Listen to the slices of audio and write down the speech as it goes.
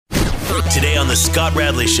Today on the Scott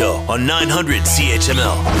Radley Show on 900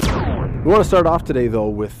 CHML. We want to start off today, though,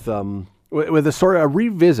 with a sort of a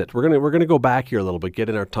revisit. We're gonna go back here a little bit, get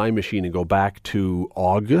in our time machine and go back to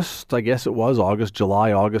August. I guess it was August,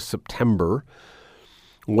 July, August, September,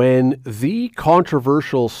 when the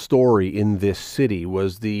controversial story in this city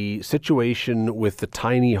was the situation with the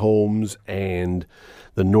tiny homes and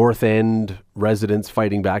the North End residents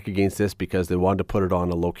fighting back against this because they wanted to put it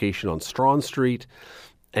on a location on Strachan Street.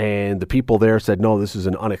 And the people there said, no, this is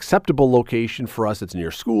an unacceptable location for us. It's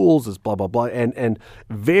near schools, it's blah, blah, blah. And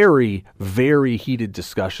very, very heated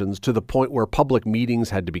discussions to the point where public meetings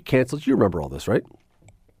had to be canceled. You remember all this, right?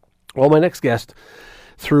 Well, my next guest,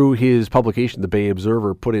 through his publication, The Bay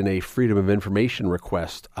Observer, put in a Freedom of Information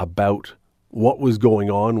request about what was going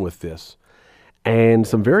on with this and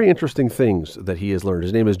some very interesting things that he has learned.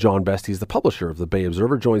 His name is John Best. He's the publisher of The Bay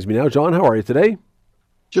Observer. Joins me now. John, how are you today?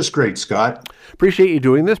 Just great, Scott. Appreciate you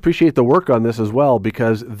doing this. Appreciate the work on this as well,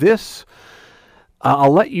 because this,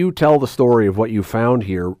 I'll let you tell the story of what you found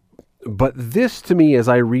here. But this, to me, as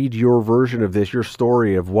I read your version of this, your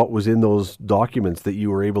story of what was in those documents that you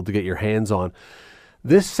were able to get your hands on,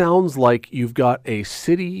 this sounds like you've got a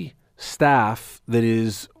city staff that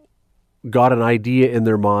is got an idea in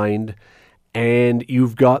their mind, and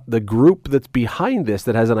you've got the group that's behind this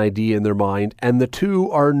that has an idea in their mind, and the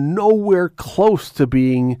two are nowhere close to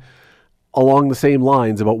being along the same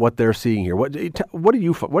lines about what they're seeing here. What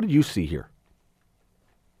did you see here?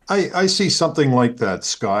 I see something like that,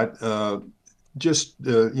 Scott. For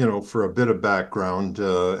a bit of background,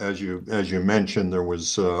 as you mentioned, there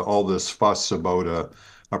was all this fuss about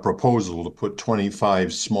a proposal to put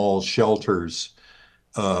 25 small shelters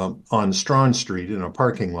on Strachan Street in a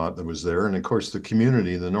parking lot that was there. And of course,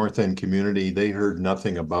 the North End community, they heard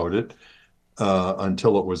nothing about it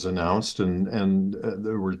until it was announced. And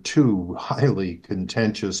there were two highly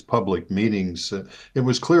contentious public meetings. It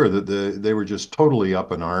was clear that they were just totally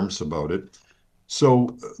up in arms about it.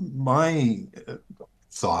 So my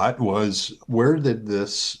thought was, where did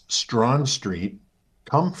this Strachan Street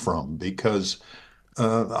come from? Because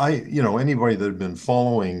anybody that had been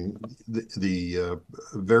following the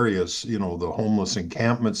various, the homeless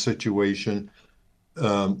encampment situation,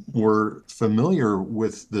 were familiar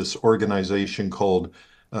with this organization called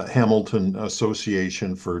Hamilton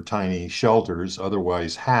Association for Tiny Shelters,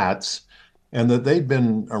 otherwise HATS, and that they'd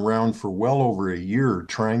been around for well over a year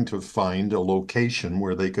trying to find a location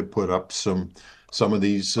where they could put up some of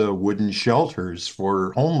these wooden shelters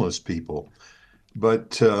for homeless people.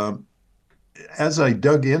 But as I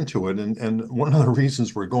dug into it, and one of the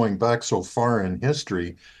reasons we're going back so far in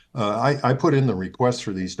history, I put in the request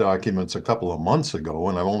for these documents a couple of months ago,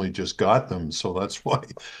 and I've only just got them, so that's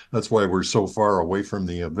why we're so far away from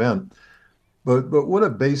the event. But what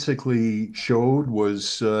it basically showed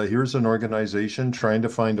was here's an organization trying to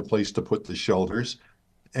find a place to put the shelters,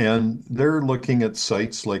 and they're looking at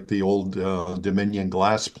sites like the old Dominion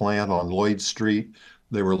glass plant on Lloyd Street.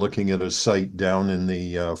 They were looking at a site down in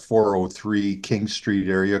the 403 King Street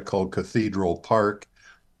area called Cathedral Park.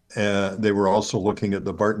 They were also looking at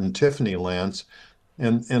the Barton Tiffany lands.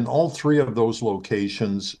 And all three of those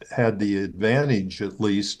locations had the advantage, at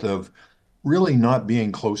least, of really not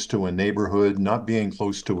being close to a neighborhood, not being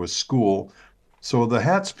close to a school. So the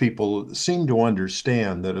HATS people seemed to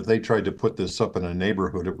understand that if they tried to put this up in a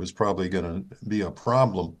neighborhood, it was probably going to be a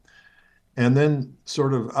problem. And then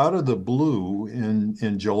sort of out of the blue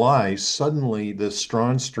in July, suddenly this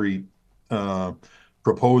Strachan Street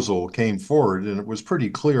proposal came forward, and it was pretty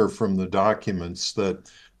clear from the documents that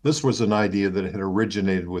this was an idea that had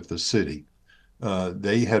originated with the city.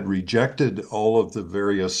 They had rejected all of the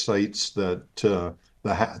various sites that the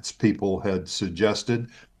HATS people had suggested.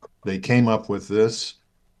 They came up with this.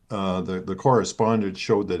 The correspondence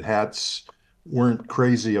showed that HATS weren't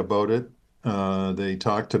crazy about it. They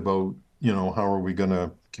talked about, how are we going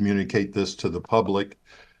to communicate this to the public?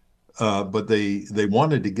 But they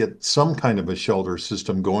wanted to get some kind of a shelter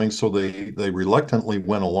system going, so they reluctantly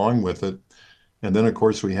went along with it. And then, of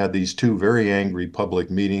course, we had these two very angry public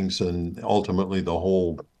meetings, and ultimately the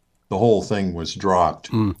whole thing was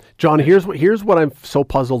dropped. John, here's what I'm so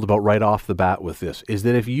puzzled about right off the bat with this, is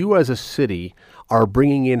that if you as a city are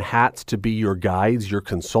bringing in HATS to be your guides, your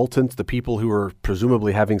consultants, the people who are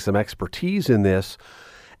presumably having some expertise in this,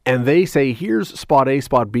 and they say, here's spot A,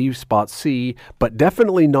 spot B, spot C, but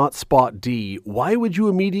definitely not spot D, why would you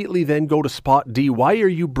immediately then go to spot D? Why are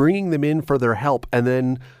you bringing them in for their help and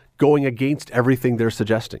then going against everything they're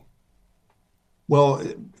suggesting? Well,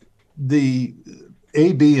 the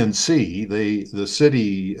A, B, and C, the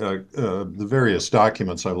city, the various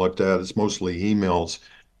documents I looked at, it's mostly emails,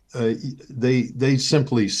 uh, they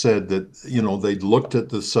simply said that, they'd looked at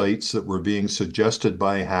the sites that were being suggested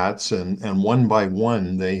by Hats, and one by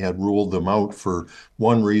one they had ruled them out for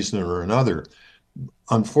one reason or another.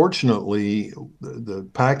 Unfortunately, the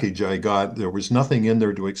package I got, there was nothing in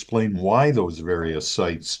there to explain why those various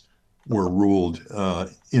sites were ruled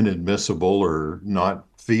inadmissible or not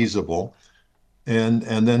feasible. And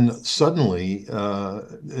then suddenly,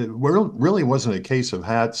 it really wasn't a case of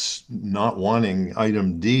Hats not wanting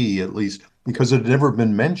item D, at least because it had never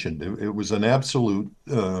been mentioned. It was an absolute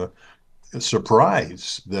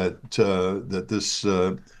surprise that this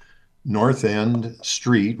North End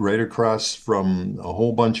street, right across from a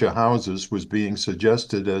whole bunch of houses, was being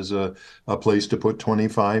suggested as a place to put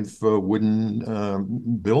 25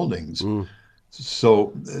 wooden buildings. Mm.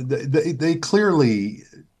 So they clearly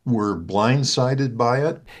were blindsided by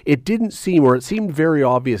it. It didn't seem, or it seemed very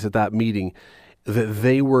obvious at that meeting that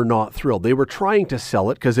they were not thrilled. They were trying to sell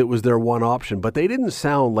it because it was their one option, but they didn't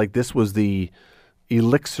sound like this was the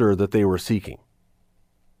elixir that they were seeking.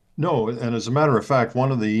 No, and as a matter of fact,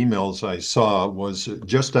 one of the emails I saw was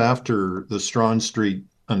just after the Strachan Street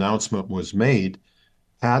announcement was made.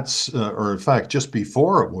 Hats, or in fact, just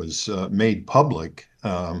before it was made public.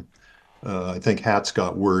 I think Hats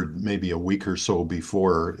got word maybe a week or so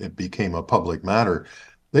before it became a public matter.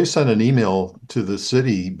 They sent an email to the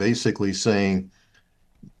city basically saying,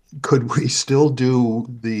 could we still do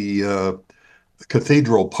the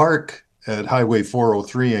Cathedral Park at Highway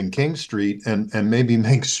 403 and King Street, and maybe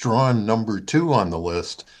make Strachan number 2 on the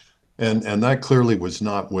list? And that clearly was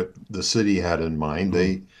not what the city had in mind.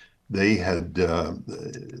 They had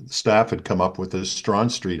staff had come up with this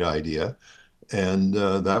Strachan Street idea, and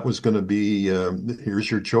that was going to be here's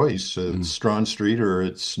your choice. It's Strachan Street or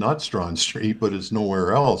it's not Strachan Street, but it's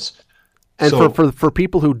nowhere else. And So for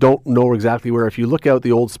people who don't know exactly where, if you look out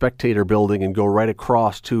the old Spectator building and go right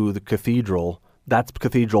across to the cathedral, that's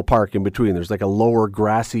Cathedral Park in between. There's like a lower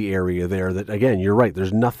grassy area there that, again, you're right,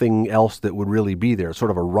 there's nothing else that would really be there. It's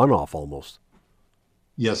sort of a runoff almost.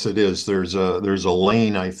 yes, it is. There's a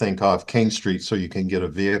lane, I think, off King Street, so you can get a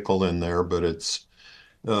vehicle in there, but it's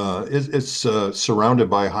surrounded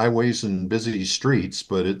by highways and busy streets,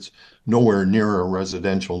 but it's nowhere near a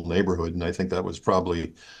residential neighborhood, and I think that was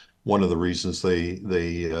probably one of the reasons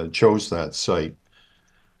they chose that site.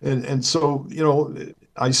 And so,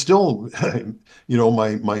 I still,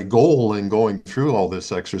 my goal in going through all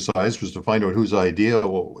this exercise was to find out whose idea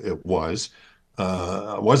it was.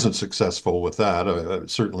 I wasn't successful with that,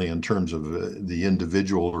 certainly in terms of the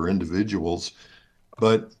individual or individuals.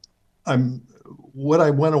 But I'm what I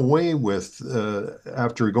went away with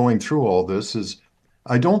after going through all this is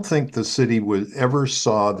I don't think the city would ever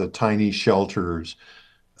saw the tiny shelters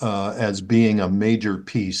as being a major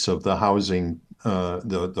piece of the housing,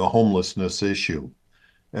 the homelessness issue.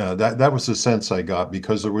 That was the sense I got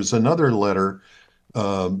because there was another letter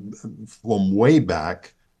from way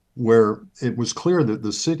back where it was clear that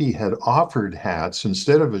the city had offered Hats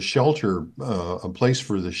instead of a shelter, a place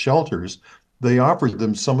for the shelters. They offered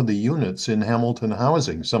them some of the units in Hamilton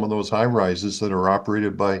Housing, some of those high rises that are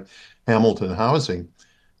operated by Hamilton Housing.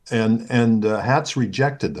 And Hats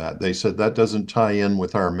rejected that. They said that doesn't tie in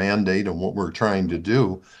with our mandate and what we're trying to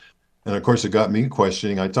do. And of course, it got me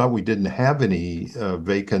questioning. I thought we didn't have any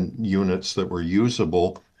vacant units that were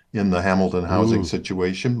usable in the Hamilton housing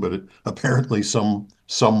situation, but apparently some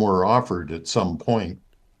were offered at some point.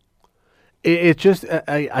 It just,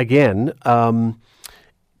 again,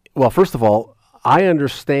 well, first of all, I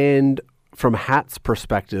understand from Hat's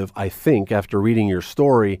perspective, I think, after reading your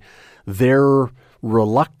story, their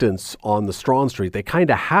reluctance on the Strachan Street. They kind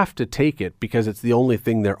of have to take it because it's the only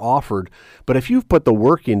thing they're offered. But if you've put the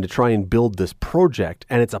work in to try and build this project,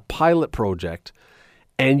 and it's a pilot project,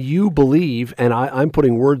 and you believe, and I'm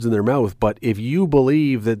putting words in their mouth, but if you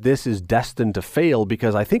believe that this is destined to fail,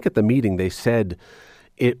 because I think at the meeting they said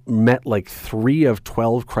it met like 3 of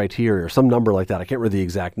 12 criteria or some number like that. I can't remember the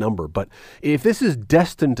exact number. But if this is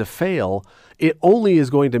destined to fail, it only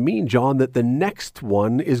is going to mean, John, that the next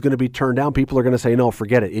one is going to be turned down. People are going to say, no,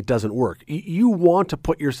 forget it. It doesn't work. You want to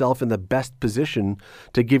put yourself in the best position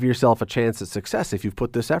to give yourself a chance at success if you've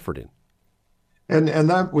put this effort in. And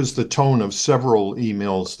that was the tone of several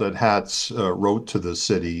emails that Hats wrote to the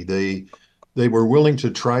city. They were willing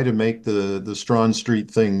to try to make the Strachan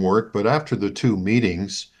Street thing work, but after the 2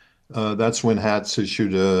 meetings, that's when Hats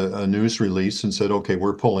issued a news release and said, okay,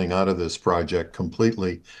 we're pulling out of this project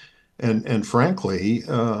completely. And frankly,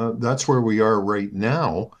 that's where we are right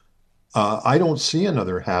now. I don't see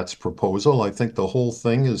another Hats proposal. I think the whole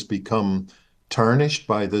thing has become tarnished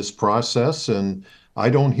by this process, and I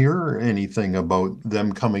don't hear anything about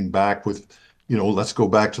them coming back with, let's go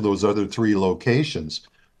back to those other 3 locations.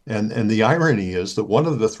 And the irony is that one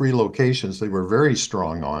of the 3 locations they were very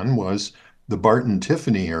strong on was the Barton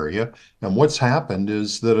Tiffany area. And what's happened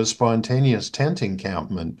is that a spontaneous tent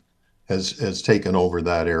encampment has taken over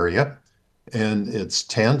that area. And it's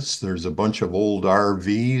tents. There's a bunch of old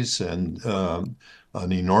RVs and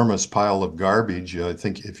an enormous pile of garbage. I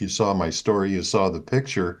think if you saw my story, you saw the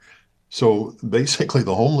picture. So basically,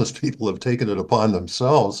 the homeless people have taken it upon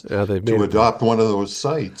themselves to adopt one of those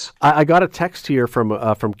sites. I got a text here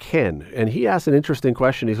from Ken, and he asked an interesting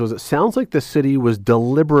question. He says, it sounds like the city was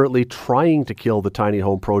deliberately trying to kill the tiny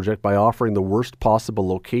home project by offering the worst possible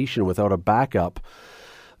location without a backup.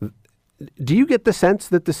 Do you get the sense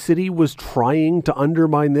that the city was trying to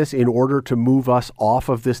undermine this in order to move us off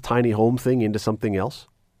of this tiny home thing into something else?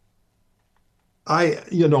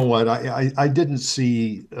 You know what? I didn't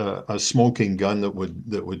see a smoking gun that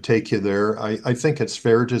would take you there. I think it's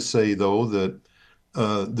fair to say, though, that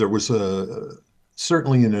there was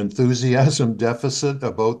certainly an enthusiasm deficit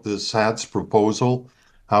about this Hats proposal,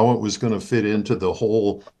 how it was going to fit into the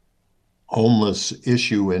whole homeless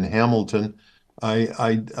issue in Hamilton.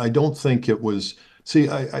 I don't think it was. See,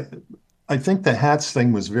 I think the Hats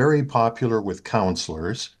thing was very popular with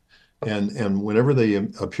councillors. And whenever they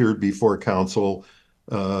appeared before council,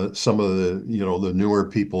 some of the newer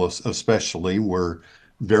people especially were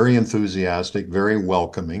very enthusiastic, very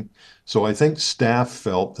welcoming. So I think staff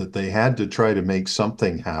felt that they had to try to make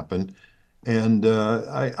something happen. And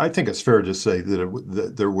I think it's fair to say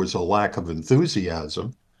that there was a lack of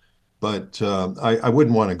enthusiasm. But I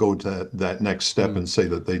wouldn't want to go to that next step and say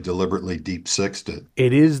that they deliberately deep-sixed it.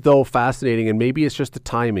 It is, though, fascinating, and maybe it's just the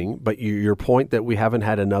timing, but your point that we haven't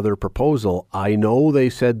had another proposal, I know they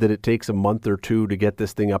said that it takes a month or 2 to get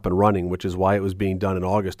this thing up and running, which is why it was being done in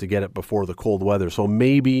August, to get it before the cold weather. So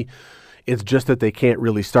maybe it's just that they can't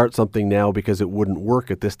really start something now because it wouldn't work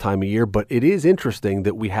at this time of year. But it is interesting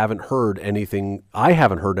that we haven't heard anything. I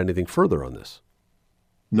haven't heard anything further on this.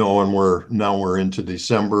 No, and we're into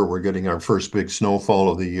December. We're getting our first big snowfall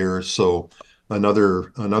of the year. So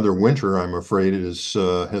another winter, I'm afraid, is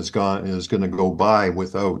going to go by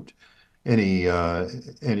without any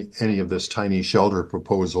of this tiny shelter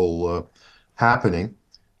proposal happening.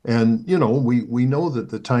 And we know that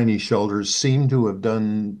the tiny shelters seem to have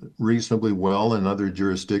done reasonably well in other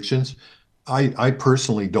jurisdictions. I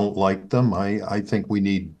personally don't like them. I think we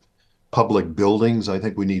need public buildings. I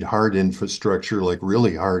think we need hard infrastructure, like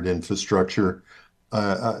really hard infrastructure.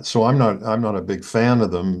 So I'm not a big fan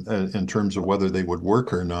of them in terms of whether they would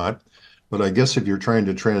work or not. But I guess if you're trying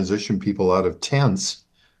to transition people out of tents,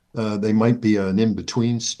 they might be an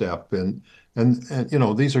in-between step. And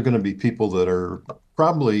these are going to be people that are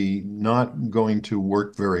probably not going to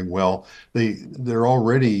work very well. They're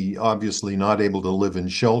already obviously not able to live in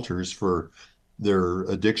shelters for their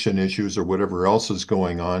addiction issues or whatever else is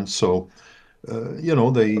going on. So,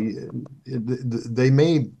 they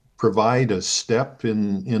may provide a step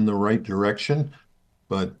in the right direction,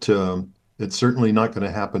 but it's certainly not going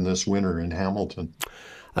to happen this winter in Hamilton.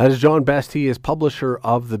 That is John Best. He is publisher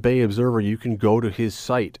of the Bay Observer. You can go to his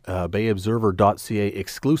site, bayobserver.ca.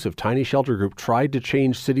 Exclusive. Tiny Shelter Group tried to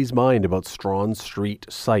change city's mind about Strachan Street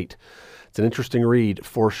site. It's an interesting read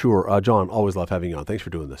for sure. John, always love having you on. Thanks for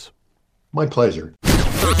doing this. My pleasure.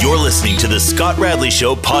 You're listening to the Scott Radley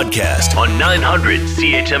Show podcast on 900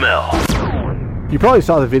 CHML. You probably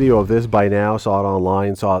saw the video of this by now, saw it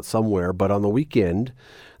online, saw it somewhere, but on the weekend,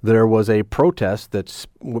 there was a protest that's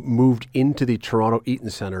moved into the Toronto Eaton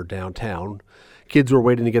Centre downtown. Kids were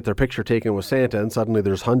waiting to get their picture taken with Santa, and suddenly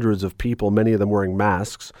there's hundreds of people, many of them wearing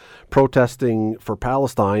masks, protesting for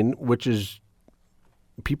Palestine, which is,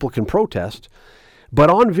 people can protest. But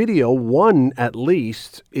on video, one at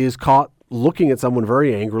least is caught looking at someone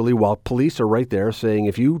very angrily while police are right there saying,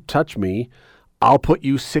 if you touch me, I'll put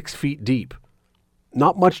you 6 feet deep.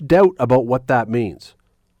 Not much doubt about what that means.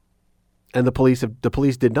 And the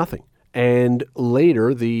police did nothing. And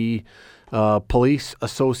later, the police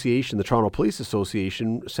association, the Toronto Police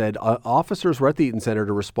Association, said officers were at the Eaton Centre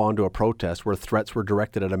to respond to a protest where threats were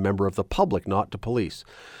directed at a member of the public, not to police.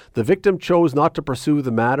 The victim chose not to pursue the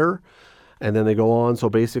matter. And then they go on, so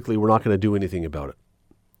basically we're not going to do anything about it.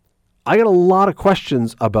 I got a lot of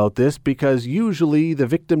questions about this because usually the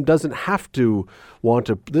victim doesn't have to want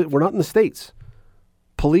to. We're not in the States.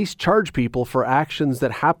 Police charge people for actions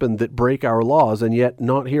that happen that break our laws, and yet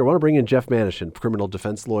not here. I want to bring in Jeff Manishen, criminal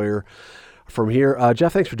defense lawyer from here.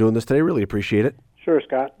 Jeff, thanks for doing this today. Really appreciate it. Sure,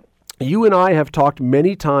 Scott. You and I have talked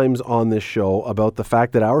many times on this show about the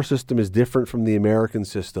fact that our system is different from the American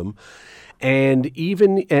system. And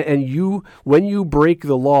when you break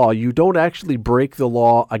the law, you don't actually break the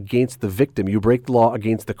law against the victim. You break the law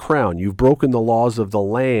against the Crown. You've broken the laws of the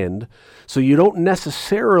land. So you don't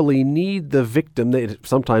necessarily need the victim. It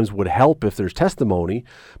sometimes would help if there's testimony,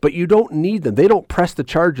 but you don't need them. They don't press the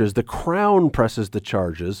charges. The Crown presses the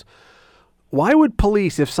charges. Why would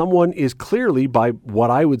police, if someone is clearly, by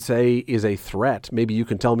what I would say is a threat, maybe you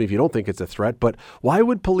can tell me if you don't think it's a threat, but why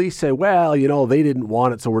would police say, well, they didn't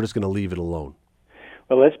want it, so we're just going to leave it alone?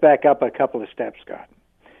 Well, let's back up a couple of steps, Scott.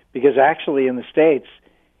 Because actually in the States,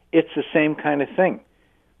 it's the same kind of thing.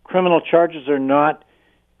 Criminal charges are not,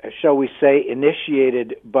 shall we say,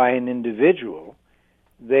 initiated by an individual.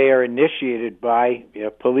 They are initiated by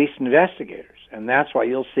police investigators. And that's why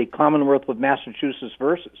you'll see Commonwealth of Massachusetts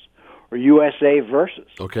versus or USA versus.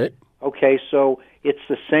 Okay, so it's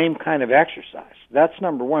the same kind of exercise. That's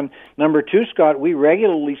number one. Number two, Scott, we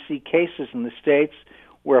regularly see cases in the States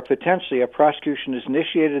where potentially a prosecution is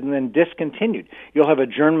initiated and then discontinued. You'll have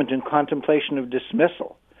adjournment in contemplation of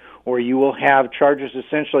dismissal, or you will have charges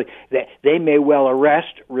essentially that they may well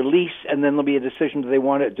arrest, release, and then there'll be a decision,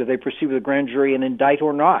 do they proceed with a grand jury and indict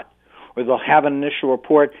or not? Or they'll have an initial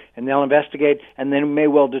report and they'll investigate and then may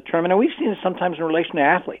well determine. And we've seen it sometimes in relation to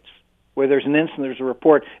athletes, where there's an incident, there's a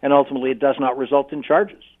report, and ultimately it does not result in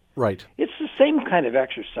charges. Right. It's the same kind of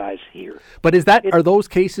exercise here. But are those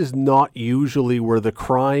cases not usually where the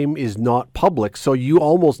crime is not public, so you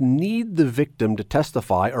almost need the victim to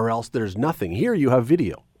testify or else there's nothing? Here you have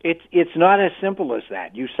video. It's not as simple as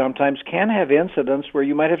that. You sometimes can have incidents where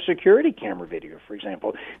you might have security camera video, for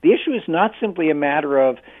example. The issue is not simply a matter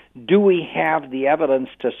of, do we have the evidence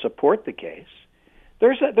to support the case?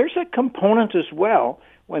 There's a component as well.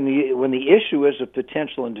 When the issue is a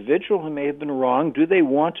potential individual who may have been wrong, do they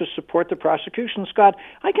want to support the prosecution? Scott,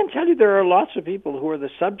 I can tell you there are lots of people who are the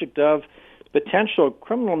subject of potential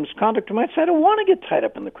criminal misconduct who might say, I don't want to get tied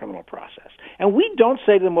up in the criminal process. And we don't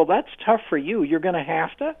say to them, well, that's tough for you. You're going to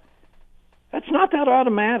have to. That's not that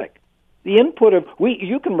automatic. The input of,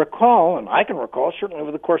 you can recall, and I can recall, certainly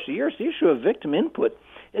over the course of years, the issue of victim input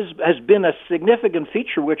has been a significant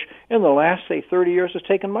feature which in the last, say, 30 years has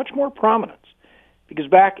taken much more prominence. Because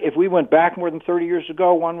if we went back more than 30 years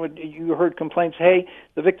ago, you heard complaints, hey,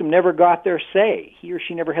 the victim never got their say. He or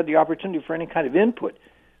she never had the opportunity for any kind of input.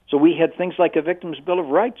 So we had things like a victim's Bill of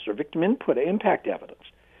Rights or victim input, impact evidence.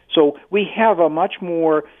 So we have a much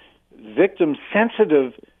more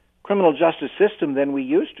victim-sensitive criminal justice system than we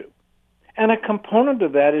used to. And a component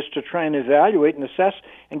of that is to try and evaluate and assess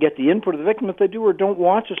and get the input of the victim if they do or don't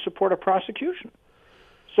want to support a prosecution.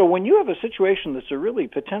 So when you have a situation that's a really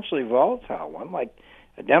potentially volatile one, like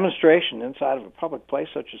a demonstration inside of a public place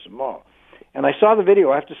such as a mall, and I saw the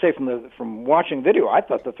video, I have to say from watching video, I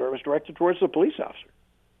thought the threat was directed towards the police officer.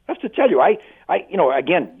 I have to tell you,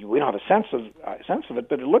 again, we don't have a sense of it,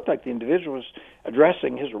 but it looked like the individual was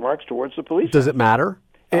addressing his remarks towards the police. Does it matter?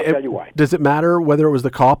 I'll tell you why. Does it matter whether it was the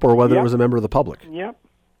cop or whether it was a member of the public? Yep.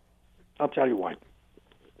 I'll tell you why.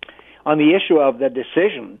 On the issue of the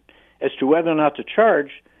decision as to whether or not to charge,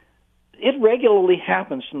 it regularly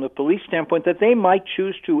happens from the police standpoint that they might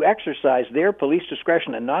choose to exercise their police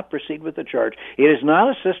discretion and not proceed with the charge. It is not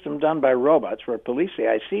a system done by robots where police say,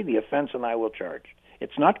 I see the offense and I will charge.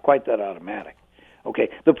 It's not quite that automatic. Okay,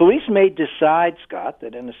 the police may decide, Scott,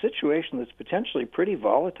 that in a situation that's potentially pretty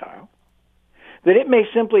volatile, that it may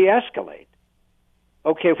simply escalate.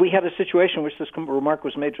 Okay, if we had a situation in which this remark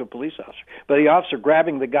was made to a police officer, but the officer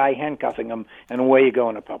grabbing the guy, handcuffing him, and away you go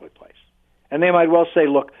in a public place. And they might well say,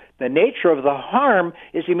 look, the nature of the harm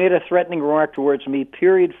is he made a threatening remark towards me,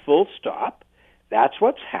 period, full stop. That's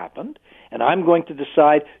what's happened. And I'm going to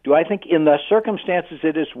decide, do I think in the circumstances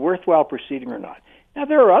it is worthwhile proceeding or not? Now,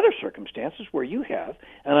 there are other circumstances where you have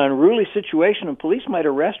an unruly situation and police might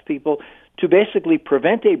arrest people to basically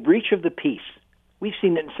prevent a breach of the peace. We've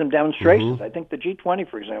seen it in some demonstrations. Mm-hmm. I think the G20,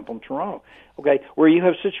 for example, in Toronto, where you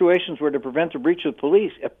have situations where to prevent a breach of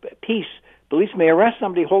peace, police may arrest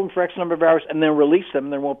somebody, hold them for X number of hours, and then release them,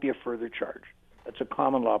 and there won't be a further charge. That's a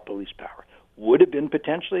common law police power. Would have been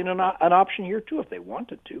potentially an option here, too, if they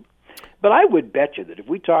wanted to. But I would bet you that if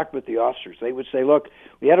we talked with the officers, they would say, look,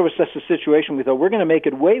 we had to assess the situation. We thought we're going to make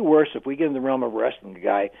it way worse if we get in the realm of arresting the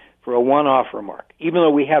guy for a one-off remark, even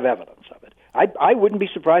though we have evidence of it. I wouldn't be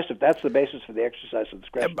surprised if that's the basis for the exercise of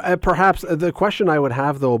discretion. Perhaps the question I would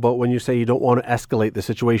have, though, about when you say you don't want to escalate the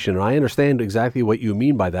situation, and I understand exactly what you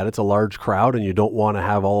mean by that. It's a large crowd, and you don't want to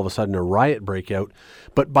have all of a sudden a riot break out.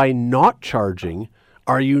 But by not charging,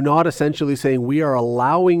 are you not essentially saying we are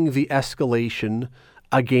allowing the escalation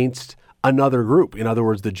against another group. In other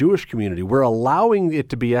words, the Jewish community. We're allowing it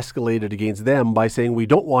to be escalated against them by saying we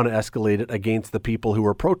don't want to escalate it against the people who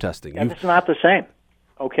are protesting. And it's not the same.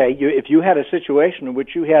 Okay, if you had a situation in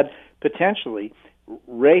which you had potentially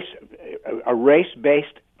a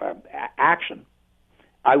race-based action,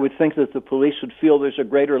 I would think that the police would feel there's a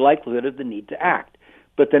greater likelihood of the need to act.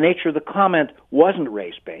 But the nature of the comment wasn't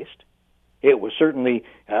race-based. It was certainly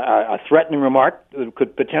a threatening remark that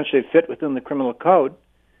could potentially fit within the criminal code.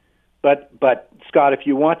 But Scott, if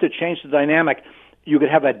you want to change the dynamic, you could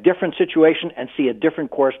have a different situation and see a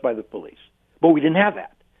different course by the police. But we didn't have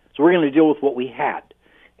that. So we're going to deal with what we had.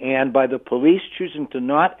 And by the police choosing to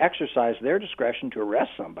not exercise their discretion to arrest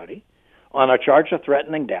somebody on a charge of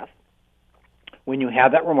threatening death, when you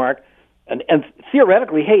have that remark, and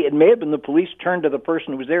theoretically, hey, it may have been the police turned to the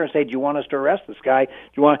person who was there and said, "Do you want us to arrest this guy? Do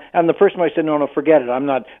you want?" And the person might say, "No, forget it.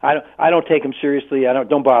 I don't take him seriously.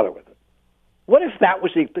 Don't bother with it." What if that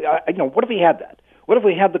was what if he had that? What if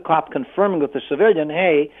we had the cop confirming with the civilian,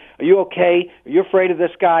 "Hey, are you okay? Are you afraid of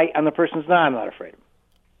this guy?" And the person's, "No, I'm not afraid of him."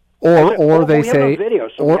 Or they say, video,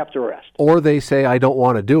 so we have to arrest. Or they say, "I don't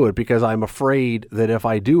want to do it because I'm afraid that if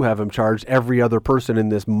I do have him charged, every other person in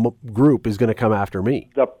this group is going to come after me."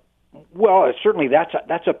 Well, certainly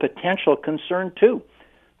that's a potential concern too.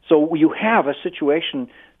 So you have a situation,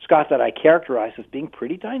 Scott, that I characterize as being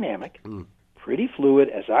pretty dynamic, pretty fluid.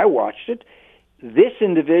 As I watched it, this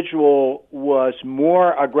individual was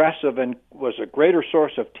more aggressive and was a greater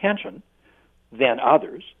source of tension than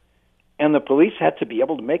others. And the police had to be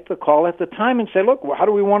able to make the call at the time and say, "Look, how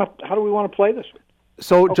do we want to play this?"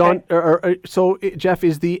 So, John, Jeff,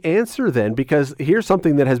 is the answer then, because here's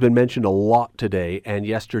something that has been mentioned a lot today and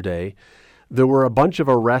yesterday. There were a bunch of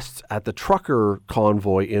arrests at the trucker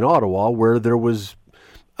convoy in Ottawa where there was,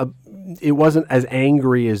 it wasn't as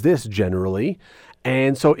angry as this generally.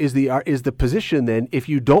 And so is the position then, if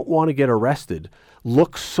you don't want to get arrested,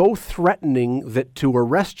 look so threatening that to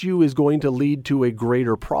arrest you is going to lead to a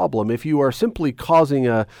greater problem. If you are simply causing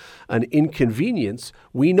an inconvenience,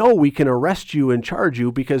 we know we can arrest you and charge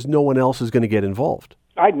you because no one else is going to get involved.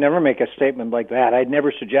 I'd never make a statement like that. I'd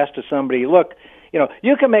never suggest to somebody, "Look,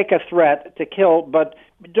 you can make a threat to kill, but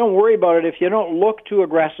don't worry about it. If you don't look too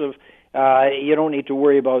aggressive, you don't need to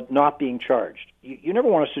worry about not being charged." You never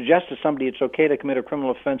want to suggest to somebody it's okay to commit a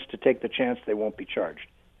criminal offense to take the chance they won't be charged.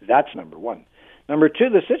 That's number one. Number two,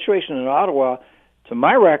 the situation in Ottawa, to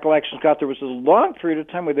my recollection, Scott, there was a long period of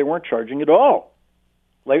time where they weren't charging at all.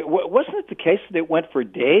 Like, wasn't it the case that it went for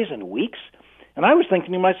days and weeks? And I was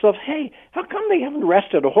thinking to myself, hey, how come they haven't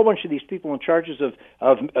arrested a whole bunch of these people on charges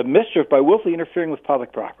of mischief by willfully interfering with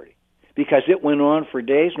public property? Because it went on for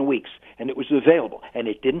days and weeks, and it was available, and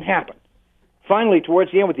it didn't happen. Finally,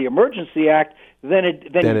 towards the end with the Emergency Act, then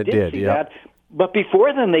you did see that. But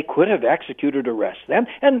before then, they could have executed arrests then,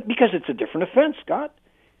 and because it's a different offense, Scott.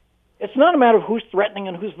 It's not a matter of who's threatening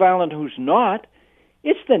and who's violent and who's not.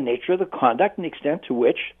 It's the nature of the conduct and the extent to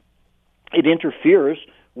which it interferes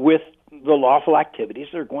with the lawful activities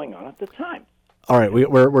that are going on at the time. All right,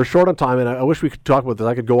 we're short on time, and I wish we could talk about this.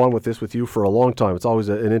 I could go on with this with you for a long time. It's always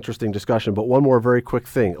an interesting discussion. But one more very quick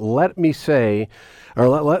thing. Let me say, or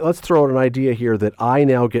let's throw out an idea here that I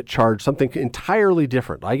now get charged something entirely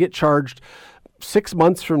different. I get charged 6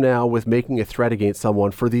 months from now with making a threat against someone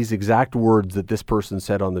for these exact words that this person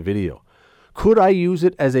said on the video. Could I use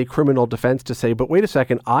it as a criminal defense to say, but wait a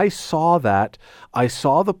second, I saw that. I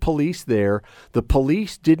saw the police there. The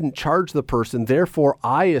police didn't charge the person. Therefore,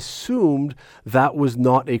 I assumed that was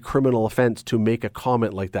not a criminal offense to make a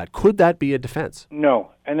comment like that. Could that be a defense?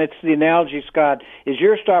 No. And it's the analogy, Scott, is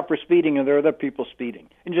you're stopped for speeding and there are other people speeding.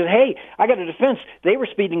 And you say, hey, I got a defense. They were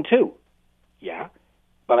speeding too. Yeah,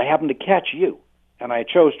 but I happened to catch you, and I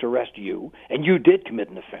chose to arrest you, and you did commit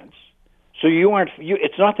an offense. So you aren't.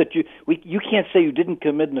 It's not that you can't say you didn't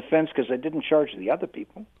commit an offense because I didn't charge the other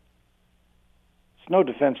people. There's no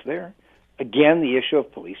defense there. Again, the issue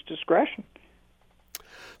of police discretion.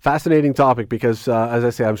 Fascinating topic because, as I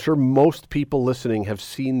say, I'm sure most people listening have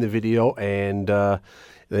seen the video and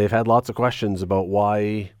they've had lots of questions about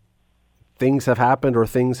why things have happened or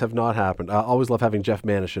things have not happened. I always love having Jeff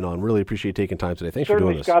Manishen on. Really appreciate taking time today. Thanks for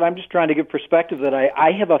doing this. Scott, I'm just trying to give perspective that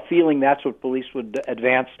I have a feeling that's what police would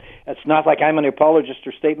advance. It's not like I'm an apologist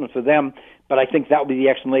or statement for them, but I think that would be the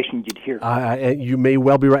explanation you'd hear. You may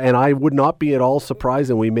well be right, and I would not be at all surprised,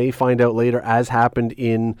 and we may find out later, as happened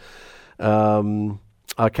in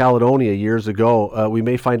Caledonia years ago, we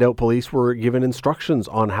may find out police were given instructions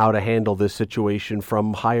on how to handle this situation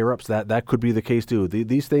from higher ups. That could be the case too.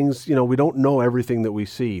 These things, we don't know everything that we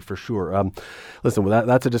see for sure. Listen,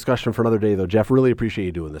 that's a discussion for another day though. Jeff, really appreciate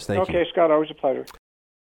you doing this. Thank you. Okay, Scott, always a pleasure.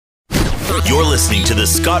 You're listening to the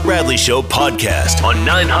Scott Radley Show podcast on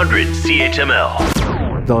 900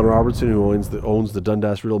 CHML. Don Robertson, who owns the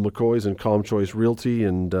Dundas Real McCoys and ComChoice Realty,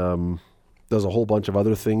 and does a whole bunch of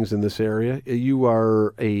other things in this area. You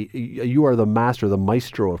are the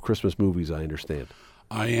maestro of Christmas movies, I understand.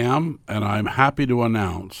 I am, and I'm happy to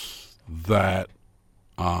announce that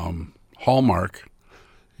Hallmark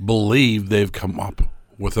believe they've come up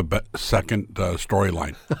with a second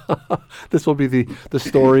storyline. This will be the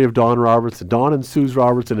story of Don Robertson. Don and Suze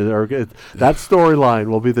Robertson. That storyline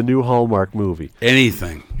will be the new Hallmark movie.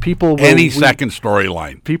 Anything. Second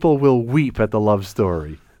storyline. People will weep at the love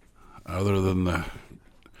story. Other than the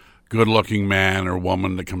good-looking man or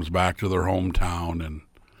woman that comes back to their hometown. And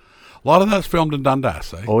a lot of that's filmed in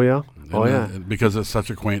Dundas, eh? Oh, yeah. Because it's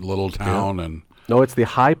such a quaint little town. Yeah. And no, it's the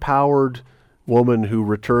high-powered woman who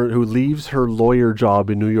leaves her lawyer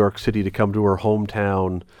job in New York City to come to her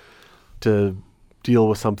hometown to deal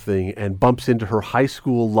with something, and bumps into her high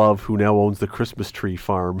school love who now owns the Christmas tree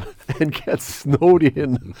farm and gets snowed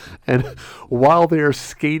in. And while they are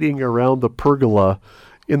skating around the pergola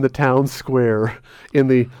in the town square, in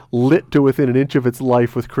the lit to within an inch of its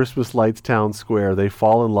life with Christmas lights town square, they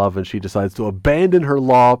fall in love, and she decides to abandon her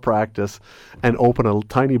law practice and open a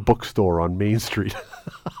tiny bookstore on Main Street.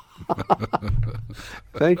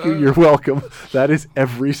 Thank you. You're welcome. That is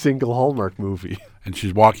every single Hallmark movie. And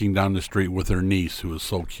she's walking down the street with her niece, who is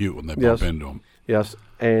so cute when they bump into him. Yes,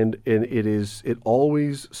 and it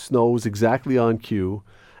always snows exactly on cue.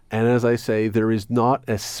 And as I say, there is not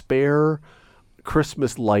a spare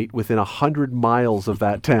Christmas light within 100 miles of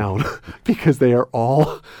that town because they are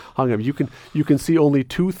all hung up. You can see only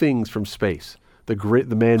two things from space.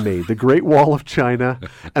 The man-made, the Great Wall of China,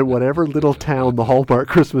 and whatever little town the Hallmark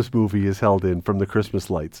Christmas movie is held in from the Christmas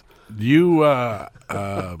lights. You tell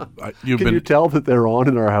that they're on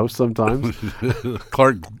in our house sometimes?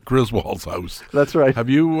 Clark Griswold's house. That's right. Have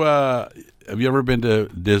you ever been to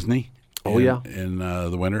Disney? Oh, yeah. In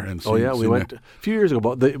the winter? And we went a few years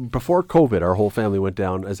ago. Before COVID, our whole family went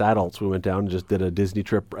down. As adults, we went down and just did a Disney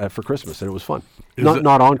trip for Christmas, and it was fun.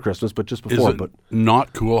 Not on Christmas, but just before. Is it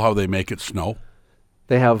not cool how they make it snow?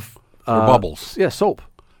 They have bubbles. Yeah, soap.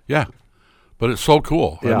 Yeah, but it's so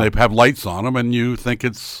cool. Yeah. And they have lights on them, and you think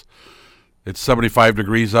it's 75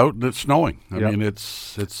 degrees out and it's snowing. I mean,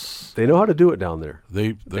 it's. They know how to do it down there.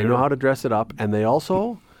 They know how to dress it up, and they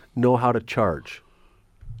also know how to charge.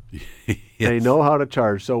 Yes. They know how to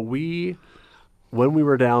charge. So when we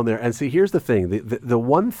were down there, and see, here's the thing: the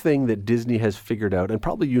one thing that Disney has figured out, and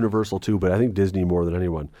probably Universal too, but I think Disney more than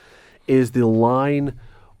anyone, is the line.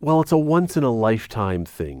 Well, it's a once-in-a-lifetime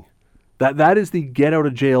thing. That is the get out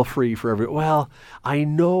of jail free for everyone. Well, I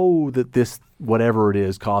know that this, whatever it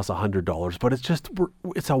is, costs $100, but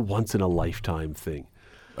it's a once-in-a-lifetime thing.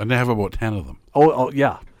 And they have about 10 of them. Oh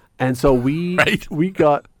yeah. And so we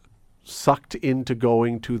got sucked into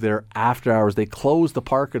going to their after hours. They closed the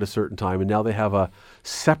park at a certain time, and now they have a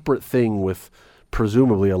separate thing with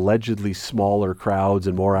presumably allegedly smaller crowds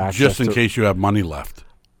and more access. Just in case you have money left.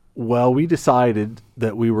 Well, we decided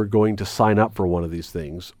that we were going to sign up for one of these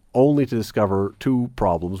things, only to discover two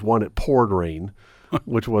problems. One, it poured rain,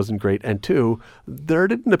 which wasn't great. And two, there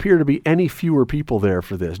didn't appear to be any fewer people there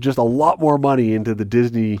for this. Just a lot more money into the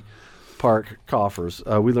Disney park coffers.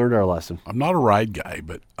 We learned our lesson. I'm not a ride guy,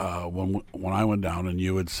 but when I went down and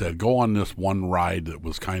you had said, go on this one ride that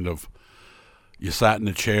was kind of, you sat in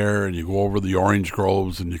a chair and you go over the orange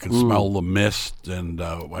groves and you can smell the mist. And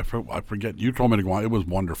I forget, you told me to go on. It was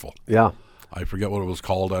wonderful. Yeah. I forget what it was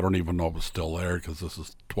called. I don't even know if it's still there because this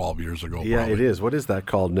is 12 years ago. Yeah, probably. It is. What is that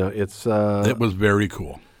called now? It's it was very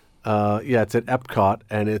cool. It's at Epcot,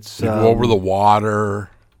 and it's you go over the water.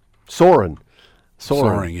 Soarin',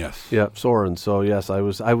 yes. Yeah, Soarin'. So yes, I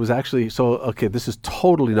was actually okay. This is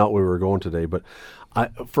totally not where we were going today, but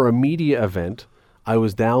for a media event, I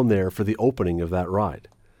was down there for the opening of that ride.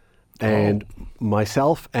 And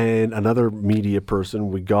myself and another media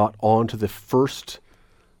person, we got onto the first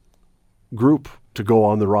group to go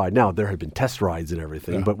on the ride. Now, there had been test rides and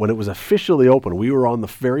everything, but when it was officially open, we were on the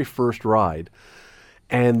very first ride.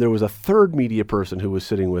 And there was a third media person who was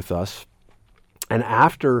sitting with us. And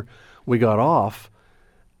after we got off,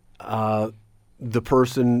 the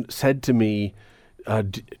person said to me,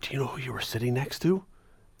 do you know who you were sitting next to?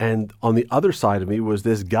 And on the other side of me was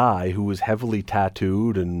this guy who was heavily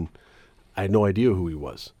tattooed, and I had no idea who he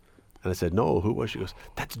was. And I said, no, who was she? She goes,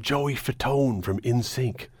 that's Joey Fatone from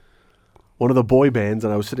NSYNC, one of the boy bands.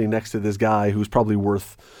 And I was sitting next to this guy who's probably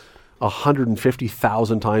worth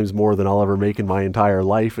 150,000 times more than I'll ever make in my entire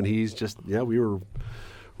life. And he's just, we were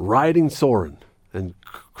riding Soarin'. and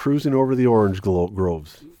cruising over the orange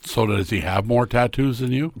groves. So does he have more tattoos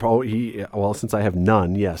than you? Probably, well, since I have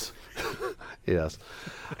none, yes. Yes.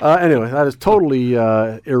 Anyway, that is totally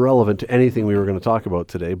irrelevant to anything we were going to talk about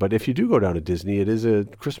today. But if you do go down to Disney, it is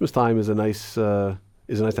Christmas time is a nice time.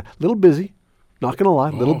 Little busy, not going to lie.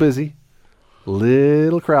 Little busy,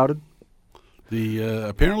 little crowded. The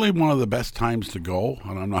apparently one of the best times to go,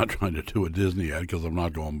 and I'm not trying to do a Disney yet because I'm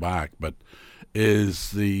not going back, but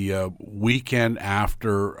is the weekend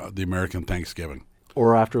after the American Thanksgiving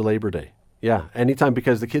or after Labor Day. Yeah, anytime,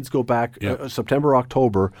 because the kids go back September,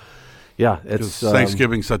 October. Yeah, it's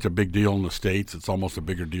Thanksgiving's such a big deal in the States. It's almost a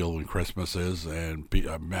bigger deal than Christmas is, and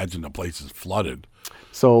imagine the place is flooded.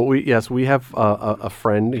 So we have a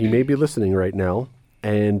friend. He may be listening right now,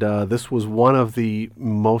 and this was one of the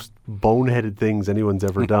most boneheaded things anyone's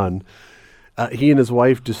ever done. He and his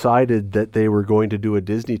wife decided that they were going to do a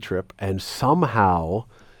Disney trip, and somehow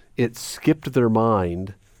it skipped their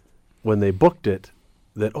mind when they booked it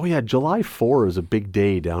that, oh yeah, July 4 is a big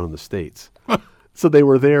day down in the States. So they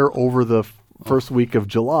were there over the first week of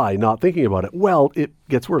July, not thinking about it. Well, it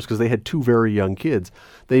gets worse because they had two very young kids.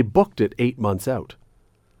 They booked it 8 months out.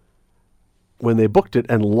 When they booked it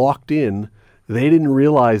and locked in, they didn't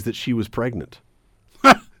realize that she was pregnant.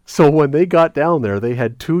 So when they got down there, they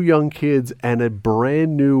had two young kids and a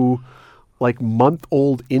brand new,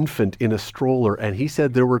 month-old infant in a stroller. And he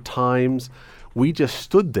said there were times we just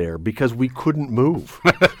stood there because we couldn't move.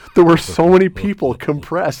 There were so many people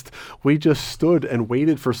compressed. We just stood and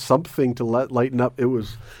waited for something to lighten up. It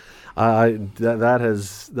was, I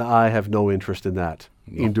have no interest in that,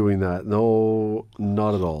 in doing that. No,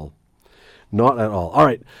 not at all. Not at all. All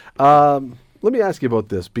right. Let me ask you about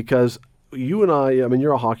this, because you and I mean,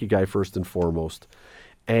 you're a hockey guy first and foremost.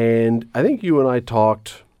 And I think you and I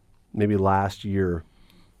talked maybe last year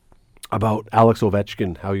about Alex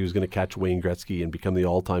Ovechkin, how he was going to catch Wayne Gretzky and become the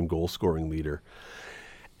all-time goal-scoring leader.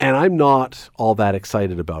 And I'm not all that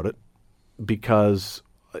excited about it because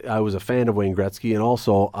I was a fan of Wayne Gretzky, and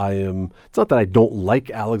also it's not that I don't like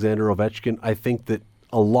Alexander Ovechkin. I think that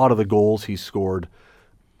a lot of the goals he scored,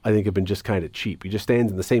 I think, have been just kind of cheap. He just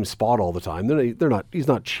stands in the same spot all the time. He's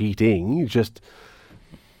not cheating. It's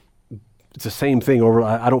the same thing over.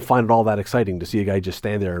 I don't find it all that exciting to see a guy just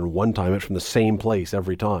stand there and one-time it from the same place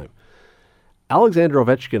every time. Alexander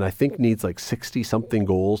Ovechkin, I think, needs 60-something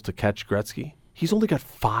goals to catch Gretzky. He's only got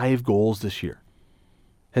 5 goals this year.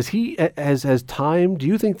 Has time? Do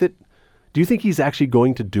you think he's actually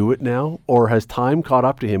going to do it now, or has time caught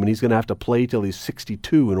up to him and he's going to have to play till he's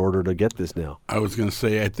 62 in order to get this now? I was going to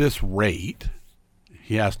say, at this rate,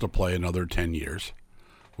 he has to play another 10 years,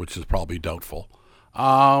 which is probably doubtful.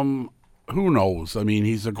 Who knows? I mean,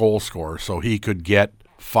 he's a goal scorer, so he could get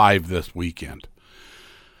 5 this weekend.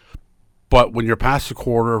 But when you're past the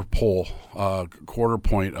quarter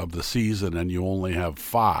point of the season and you only have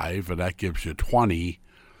 5, and that gives you 20,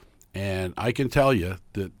 and I can tell you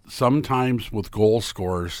that sometimes with goal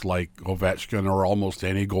scorers like Ovechkin or almost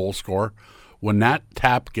any goal scorer, when that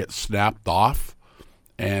tap gets snapped off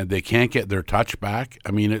and they can't get their touch back,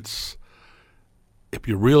 I mean, if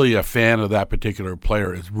you're really a fan of that particular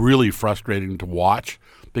player, it's really frustrating to watch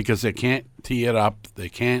because they can't tee it up, they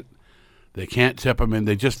can't tip them in.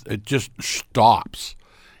 It just stops.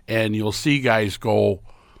 And you'll see guys score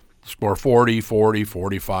 40, 40,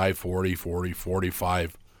 45, 40, 40,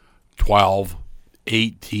 45, 12,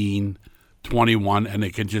 18, 21, and they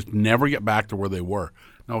can just never get back to where they were.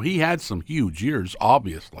 Now, he had some huge years,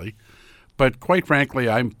 obviously, but quite frankly,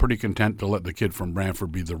 I'm pretty content to let the kid from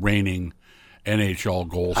Brantford be the reigning NHL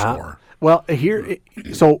goal scorer. Well,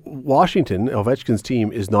 so Washington, Ovechkin's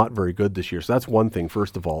team, is not very good this year. So that's one thing,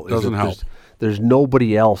 first of all. Doesn't help. There's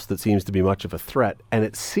nobody else that seems to be much of a threat. And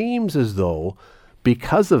it seems as though,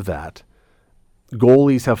 because of that,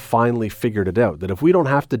 goalies have finally figured it out, that if we don't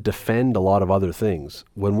have to defend a lot of other things,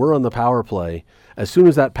 when we're on the power play, as soon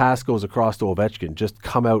as that pass goes across to Ovechkin, just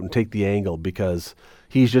come out and take the angle because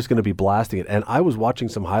he's just going to be blasting it. And I was watching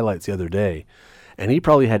some highlights the other day, and he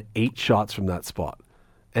probably had 8 shots from that spot.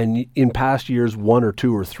 And in past years, 1 or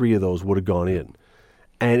 2 or 3 of those would have gone in.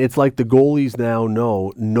 And it's like the goalies now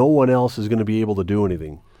know no one else is going to be able to do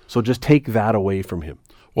anything. So just take that away from him.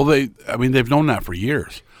 Well, they've known that for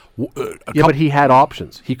years. But he had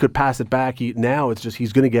options. He could pass it back. Now it's just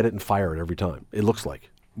he's going to get it and fire it every time, it looks like.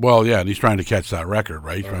 Well, yeah, and he's trying to catch that record,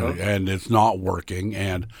 right? And it's not working.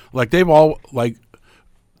 And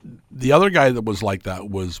the other guy that was like that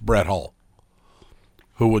was Brett Hull,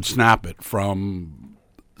 who would snap it from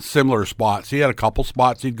similar spots. He had a couple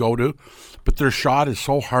spots he'd go to, but their shot is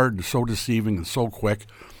so hard and so deceiving and so quick.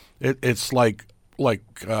 It's like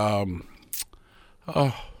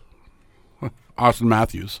Austin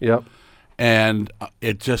Matthews. Yep. And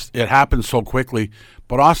it happens so quickly.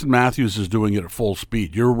 But Austin Matthews is doing it at full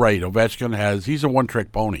speed. You're right. Ovechkin he's a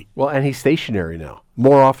one-trick pony. Well, and he's stationary now.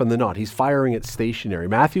 More often than not, he's firing at stationary.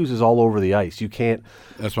 Matthews is all over the ice. You can't.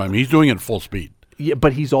 That's what I mean. He's doing it at full speed. Yeah,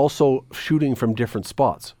 but he's also shooting from different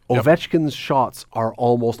spots. Yep. Ovechkin's shots are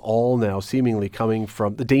almost all now seemingly coming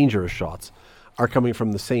from the dangerous shots are coming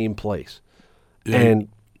from the same place. Yeah. And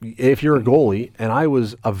if you're a goalie, and I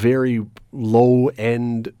was a very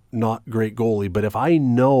low-end, not great goalie, but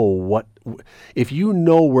if you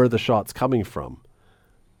know where the shot's coming from,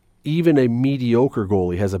 even a mediocre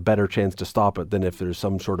goalie has a better chance to stop it than if there's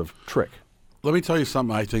some sort of trick. Let me tell you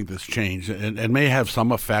something I think that's changed and may have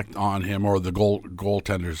some effect on him or the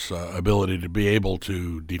goaltender's ability to be able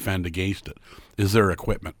to defend against it, is their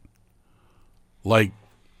equipment. Like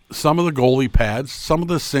some of the goalie pads, some of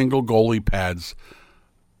the single goalie pads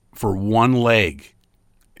for one leg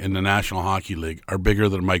in the National Hockey League are bigger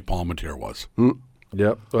than Mike Palmateer was.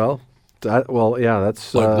 Yep.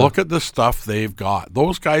 That's look at the stuff they've got.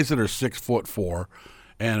 Those guys that are 6'4",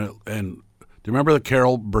 and do you remember the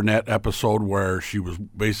Carol Burnett episode where she was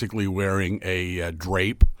basically wearing a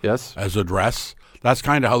drape as a dress? That's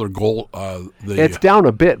kind of how their goal. It's down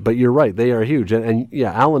a bit, but you're right. They are huge. And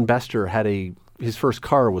Alan Bester had his first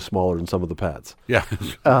car was smaller than some of the pads. Yeah.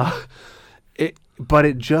 But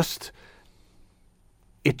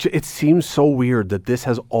it seems so weird that this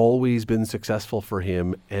has always been successful for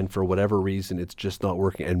him, and for whatever reason, it's just not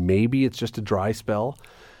working. And maybe it's just a dry spell.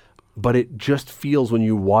 But it just feels when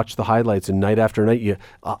you watch the highlights and night after night,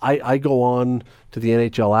 I go on to the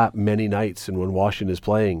NHL app many nights, and when Washington is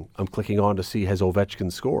playing, I'm clicking on to see has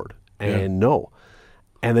Ovechkin scored, and no.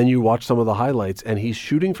 And then you watch some of the highlights, and he's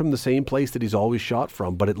shooting from the same place that he's always shot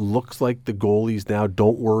from, but it looks like the goalies now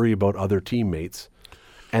don't worry about other teammates,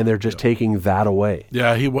 and they're just taking that away.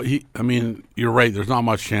 Yeah, I mean, you're right. There's not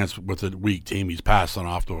much chance with a weak team. He's passing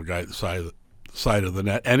off to a guy at the side of the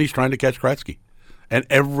net, and he's trying to catch Gretzky. And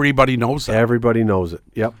everybody knows that. Everybody knows it,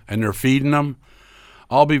 yep. And they're feeding him.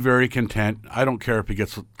 I'll be very content. I don't care if he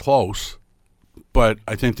gets close, but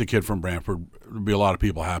I think the kid from Brantford, there'd be a lot of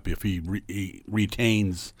people happy if he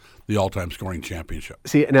retains the all-time scoring championship.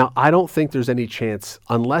 See, now, I don't think there's any chance,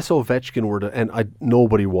 unless Ovechkin were to, and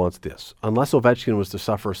nobody wants this, unless Ovechkin was to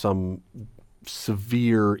suffer some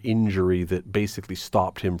severe injury that basically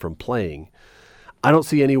stopped him from playing, I don't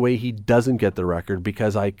see any way he doesn't get the record,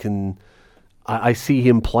 because I see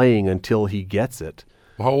him playing until he gets it.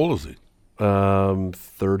 Well, how old is he?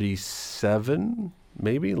 37,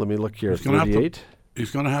 maybe? Let me look here. 38?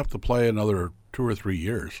 He's going to have to play another 2 or 3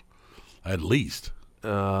 years, at least.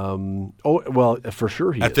 For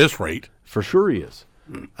sure he is. At this rate. For sure he is.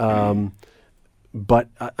 But,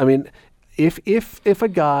 I mean, if a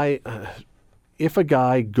guy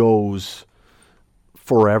goes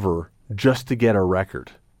forever just to get a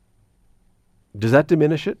record, does that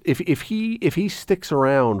diminish it? If he sticks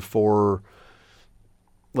around for,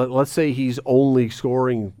 let's say he's only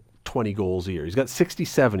scoring 20 goals a year. He's got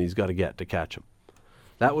 67 he's got to get to catch him.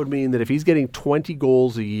 That would mean that if he's getting 20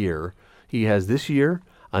 goals a year, he has this year,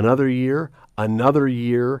 another year,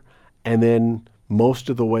 and then most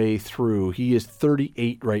of the way through. He is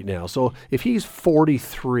 38 right now. So if he's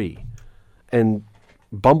 43 and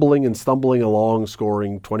bumbling and stumbling along,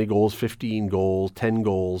 scoring 20 goals, 15 goals, 10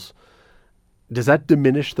 goals, does that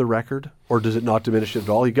diminish the record, or does it not diminish it at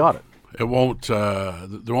all? He got it. It won't.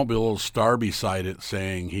 There won't be a little star beside it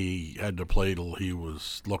saying he had to play till he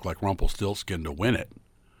looked like Rumpelstiltskin to win it.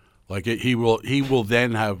 Like he will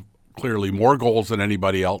then have clearly more goals than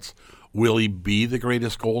anybody else. Will he be the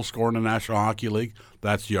greatest goal scorer in the National Hockey League?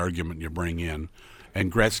 That's the argument you bring in.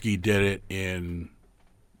 And Gretzky did it in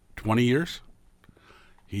 20 years.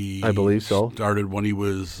 I believe so. Started when he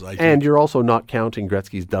was. And you're also not counting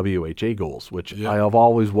Gretzky's WHA goals, which I have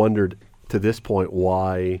always wondered to this point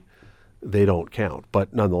why they don't count.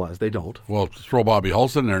 But nonetheless, they don't. Well, throw Bobby Hull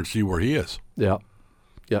in there and see where he is. Yeah,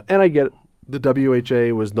 and I get it. The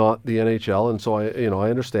WHA was not the NHL, and so I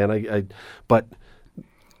understand. But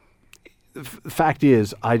the fact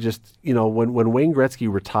is, I just when Wayne Gretzky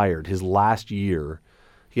retired his last year,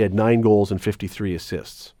 he had 9 goals and 53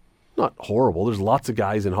 assists. Not horrible. There's lots of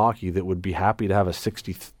guys in hockey that would be happy to have a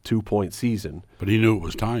 62-point season. But he knew it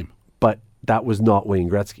was time. But that was not Wayne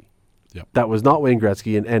Gretzky. Yep. That was not Wayne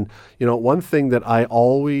Gretzky. And one thing that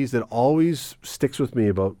always sticks with me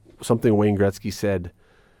about something Wayne Gretzky said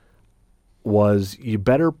was you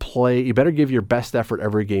better give your best effort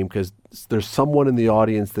every game, because there's someone in the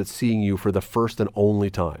audience that's seeing you for the first and only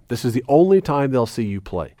time. This is the only time they'll see you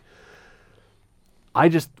play. I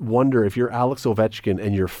just wonder if you're Alex Ovechkin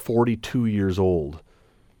and you're 42 years old,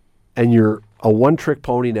 and you're a one-trick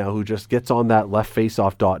pony now who just gets on that left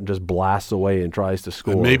face-off dot and just blasts away and tries to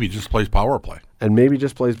score. And maybe just plays power play.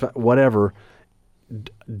 Whatever.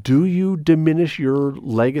 Do you diminish your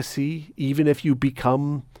legacy even if you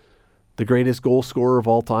become the greatest goal scorer of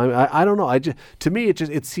all time? I don't know. To me,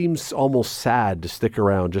 it seems almost sad to stick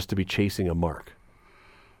around just to be chasing a mark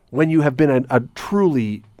when you have been a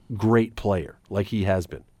truly great player like he has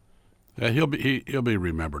been. Yeah, he'll be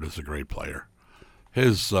remembered as a great player.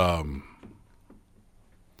 His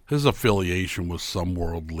affiliation with some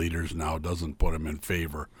world leaders now doesn't put him in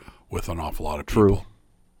favor with an awful lot of people. True.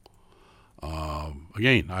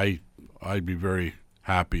 Again, I'd be very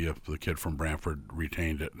happy if the kid from Brantford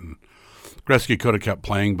retained it. And Gretzky could have kept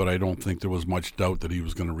playing, but I don't think there was much doubt that he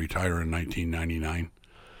was going to retire in 1999.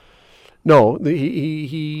 No,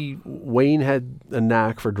 Wayne had a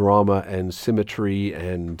knack for drama and symmetry,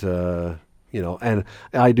 and and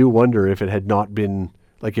I do wonder if it had not been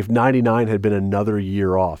like if 99 had been another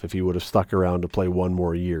year off, if he would have stuck around to play one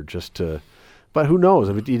more year just to. But who knows?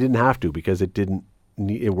 He didn't have to because it didn't.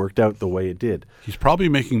 It worked out the way it did. He's probably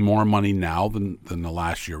making more money now than the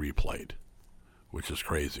last year he played, which is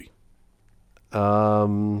crazy.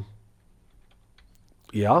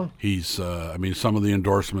 Yeah. He's, some of the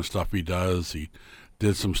endorsement stuff he does, he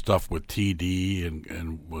did some stuff with TD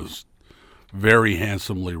and was very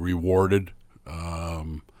handsomely rewarded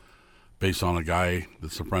based on a guy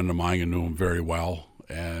that's a friend of mine and knew him very well.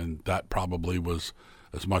 And that probably was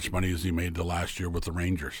as much money as he made the last year with the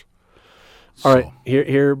Rangers. All right,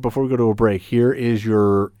 here before we go to a break, here is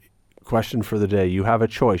your question for the day. You have a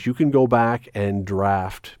choice. You can go back and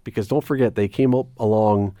draft, because don't forget, they came up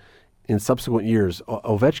along in subsequent years.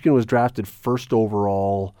 Ovechkin was drafted first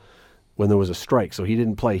overall when there was a strike, so he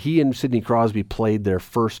didn't play. He and Sidney Crosby played their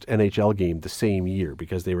first NHL game the same year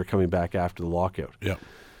because they were coming back after the lockout. Yeah.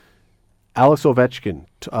 Alex Ovechkin,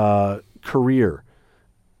 career,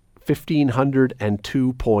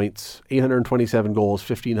 1,502 points, 827 goals,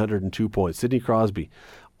 1,502 points. Sidney Crosby,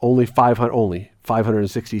 only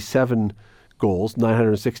 567 goals,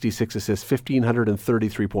 966 assists,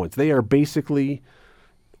 1,533 points. They are basically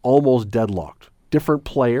almost deadlocked. Different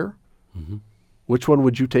player. Mm-hmm. Which one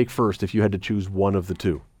would you take first if you had to choose one of the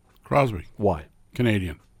two? Crosby. Why?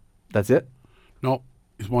 Canadian. That's it? No,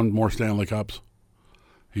 he's won more Stanley Cups.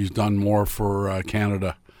 He's done more for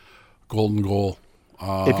Canada. Golden goal.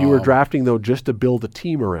 If you were drafting, though, just to build a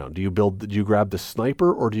team around, do you grab the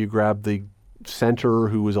sniper or do you grab the center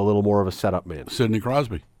who is a little more of a setup man? Sidney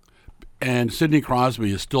Crosby. And Sidney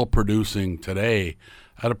Crosby is still producing today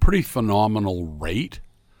at a pretty phenomenal rate.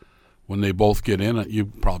 When they both get in it, you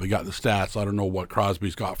probably got the stats. I don't know what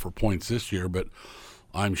Crosby's got for points this year, but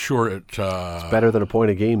I'm sure it's better than a point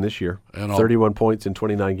a game this year. 31 points in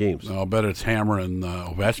 29 games. I'll bet it's hammering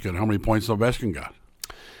Ovechkin. How many points Ovechkin got?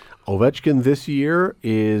 Ovechkin this year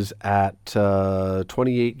is at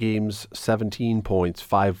 28 games, 17 points,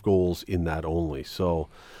 5 goals in that only. So,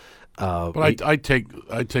 but I take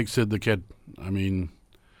Sid the kid. I mean,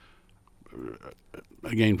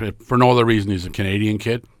 again, for no other reason, he's a Canadian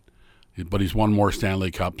kid, but he's won more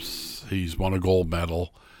Stanley Cups. He's won a gold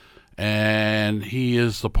medal, and he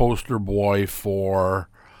is the poster boy for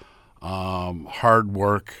hard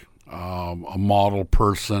work, a model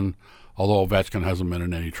person. Although Ovechkin hasn't been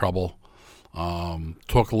in any trouble.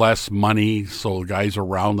 Took less money, so the guys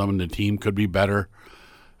around him and the team could be better.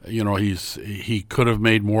 You know, he could have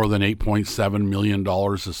made more than $8.7 million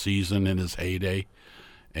a season in his heyday.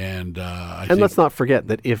 And let's not forget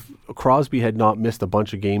that if Crosby had not missed a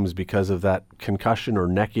bunch of games because of that concussion or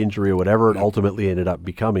neck injury or whatever it ultimately ended up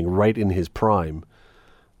becoming right in his prime,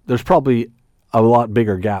 there's probably a lot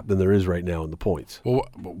bigger gap than there is right now in the points. Well,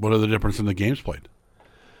 what are the difference in the games played?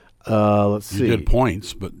 Let's see. You did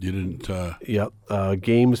points, but you didn't. Yep.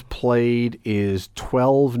 Games played is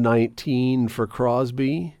 1219 for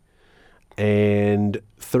Crosby and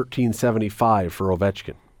 1375 for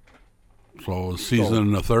Ovechkin. So a season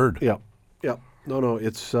and a third. Yep. No,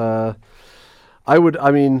 it's. I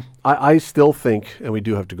still think, and we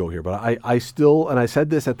do have to go here, but I still, and I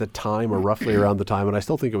said this at the time or roughly around the time, and I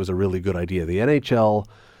still think it was a really good idea. The NHL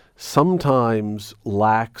sometimes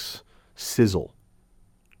lacks sizzle.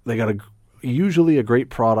 They got usually a great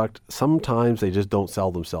product. Sometimes they just don't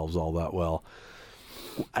sell themselves all that well.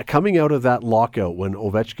 Coming out of that lockout when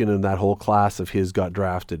Ovechkin and that whole class of his got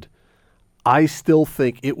drafted, I still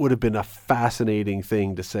think it would have been a fascinating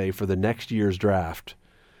thing to say for the next year's draft.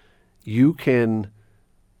 You can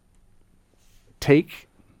take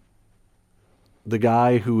the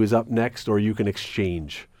guy who is up next, or you can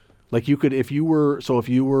exchange. Like you could,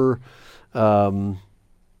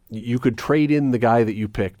 you could trade in the guy that you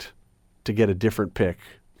picked to get a different pick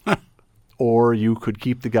or you could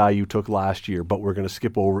keep the guy you took last year, but we're going to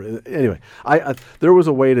skip over. Anyway, there was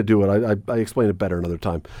a way to do it. I explain it better another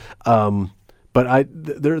time. But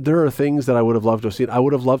there are things that I would have loved to have seen. I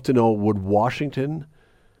would have loved to know, would Washington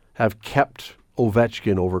have kept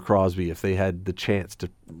Ovechkin over Crosby if they had the chance to?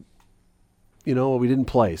 We didn't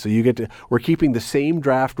play, so we're keeping the same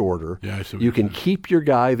draft order. Yeah, I see what you you're can saying. keep your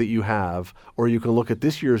guy that you have, or you can look at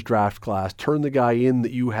this year's draft class, turn the guy in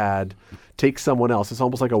that you had, take someone else. It's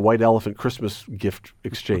almost like a white elephant Christmas gift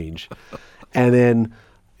exchange. And then,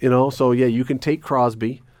 so yeah, you can take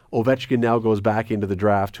Crosby. Ovechkin now goes back into the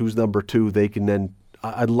draft. Who's number 2? They can then.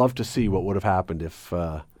 I'd love to see what would have happened if.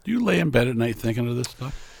 Do you lay in bed at night thinking of this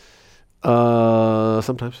stuff?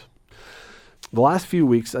 Sometimes. The last few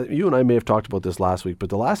weeks, you and I may have talked about this last week, but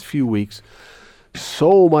the last few weeks,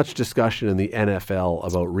 so much discussion in the NFL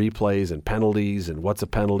about replays and penalties and what's a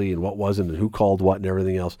penalty and what wasn't and who called what and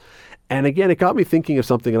everything else. And again, it got me thinking of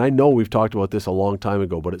something, and I know we've talked about this a long time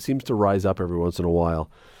ago, but it seems to rise up every once in a while.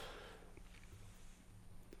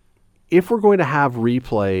 If we're going to have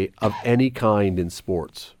replay of any kind in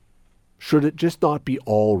sports, should it just not be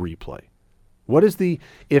all replay? What is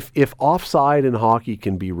if offside in hockey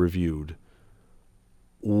can be reviewed,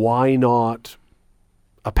 why not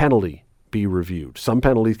a penalty be reviewed? Some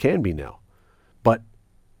penalties can be now. But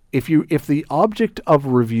if the object of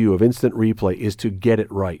review of instant replay is to get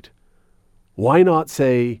it right, why not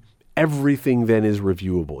say everything then is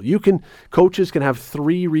reviewable? Coaches can have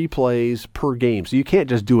 3 replays per game, so you can't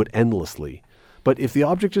just do it endlessly. But if the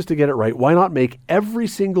object is to get it right, why not make every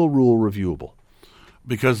single rule reviewable?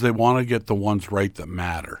 Because they want to get the ones right that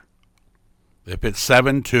matter. If it's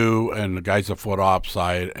 7-2 and the guy's a foot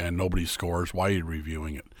offside and nobody scores, why are you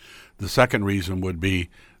reviewing it? The second reason would be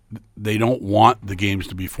they don't want the games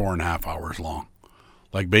to be 4.5 hours long.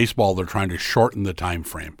 Like baseball, they're trying to shorten the time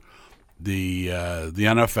frame. The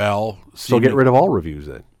NFL... So get rid of all reviews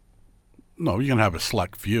then? No, you can have a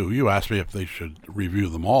select few. You asked me if they should review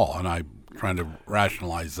them all, and I'm trying to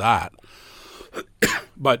rationalize that.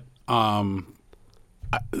 But...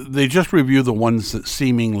 they just review the ones that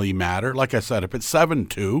seemingly matter. Like I said, if it's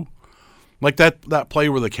 7-2, like that play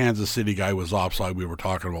where the Kansas City guy was offside we were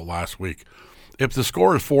talking about last week, if the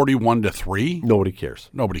score is 41-3, nobody cares.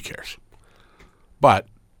 Nobody cares. But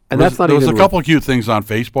and that's not there was even a couple of cute things on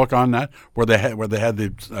Facebook on that where they had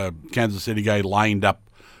the Kansas City guy lined up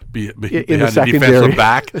behind the defensive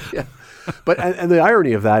back. Yeah. But and the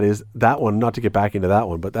irony of that is that one. Not to get back into that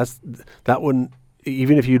one, but that one.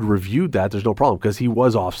 Even if you'd reviewed that, there's no problem because he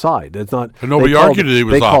was offside. It's not. And nobody argued that he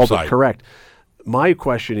was offside. They called it correct. My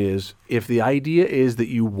question is, if the idea is that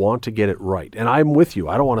you want to get it right, and I'm with you,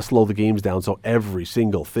 I don't want to slow the games down so every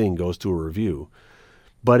single thing goes to a review.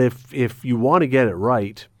 But if you want to get it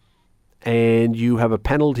right, and you have a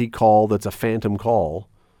penalty call that's a phantom call,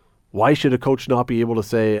 why should a coach not be able to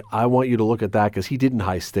say, I want you to look at that because he didn't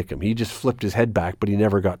high stick him. He just flipped his head back, but he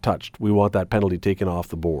never got touched. We want that penalty taken off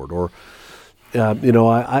the board. Or...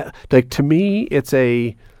 to me, it's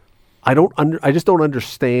I just don't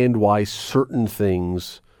understand why certain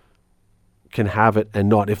things can have it and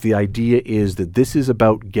not. If the idea is that this is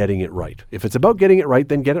about getting it right. If it's about getting it right,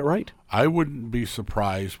 then get it right. I wouldn't be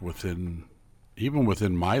surprised even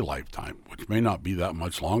within my lifetime, which may not be that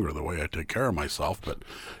much longer the way I take care of myself, but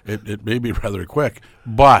it may be rather quick.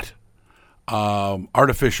 But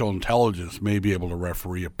artificial intelligence may be able to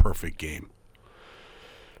referee a perfect game.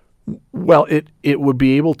 Well, it would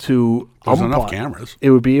be able to There's enough cameras.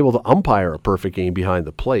 It would be able to umpire a perfect game behind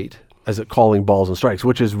the plate as it calling balls and strikes,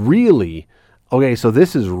 which is really okay. So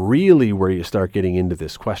this is really where you start getting into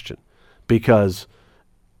this question, because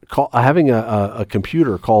having a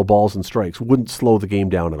computer call balls and strikes wouldn't slow the game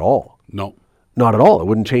down at all. No, not at all. It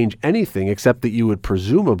wouldn't change anything except that you would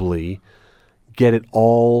presumably get it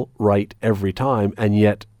all right every time, and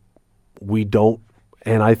yet we don't.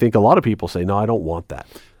 And I think a lot of people say, no, I don't want that.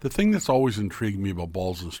 The thing that's always intrigued me about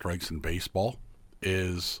balls and strikes in baseball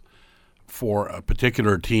is for a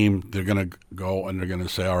particular team, they're going to go and they're going to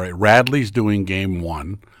say, all right, Radley's doing game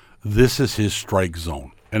 1. This is his strike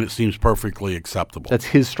zone. And it seems perfectly acceptable. That's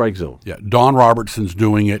his strike zone. Yeah. Don Robertson's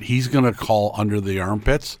doing it. He's going to call under the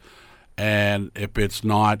armpits. And if it's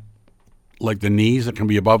not like the knees, it can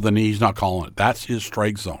be above the knee, he's not calling it. That's his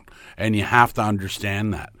strike zone. And you have to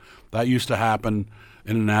understand that. That used to happen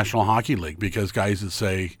in the National Hockey League because guys would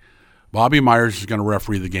say, Bobby Myers is going to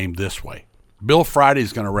referee the game this way. Bill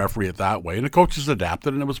Friday's going to referee it that way. And the coaches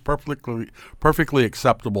adapted, and it was perfectly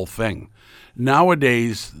acceptable thing.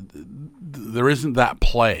 Nowadays, there isn't that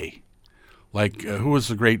play. Like, who was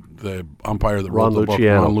the umpire that wrote the book?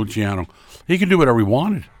 Ron Luciano. He could do whatever he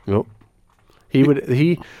wanted. Yep.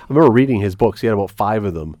 I remember reading his books. He had about 5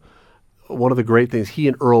 of them. one of the great things, he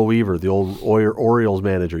and Earl Weaver, the old Orioles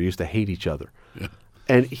manager, used to hate each other. Yeah.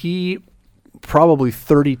 And he probably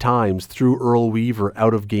 30 times threw Earl Weaver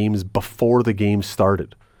out of games before the game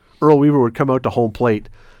started. Earl Weaver would come out to home plate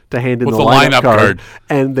to hand in With the the lineup card, card.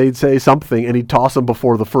 and they'd say something, and he'd toss him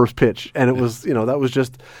before the first pitch. And it was, that was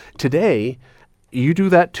just, today, you do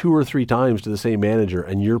that 2 or 3 times to the same manager,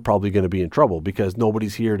 and you're probably going to be in trouble because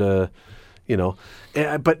nobody's here to,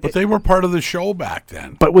 But they were part of the show back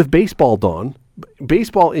then. But with baseball, Don,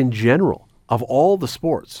 baseball in general, of all the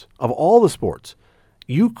sports,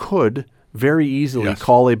 you could very easily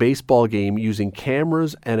call a baseball game using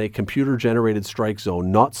cameras and a computer-generated strike zone,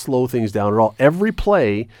 not slow things down at all. Every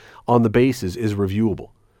play on the bases is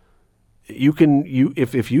reviewable.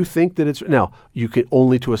 If you think that it's now, you can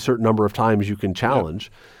only to a certain number of times you can challenge,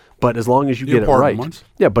 but as long as you get it right,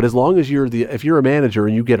 but as long as if you're a manager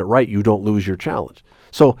and you get it right, you don't lose your challenge.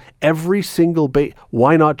 So every single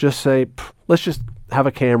why not just say, let's just have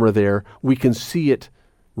a camera there, we can see it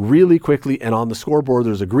really quickly, and on the scoreboard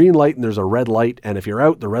there's a green light and there's a red light, and if you're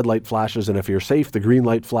out, the red light flashes, and if you're safe, the green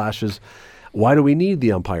light flashes. Why do we need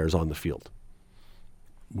the umpires on the field?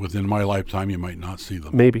 Within my lifetime, you might not see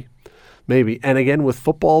them. Maybe. And again, with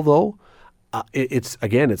football, though,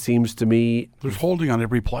 it seems to me there's holding on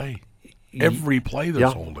every play. Every play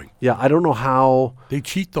there's holding. Yeah, I don't know how they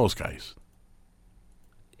cheat those guys.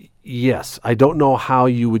 Yes, I don't know how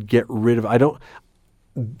you would get rid of.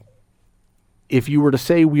 If you were to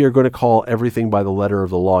say we are going to call everything by the letter of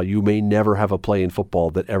the law, you may never have a play in football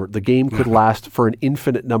the game could last for an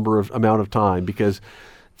infinite amount of time, because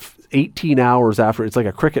 18 hours after, it's like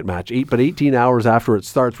a cricket match, 18 hours after it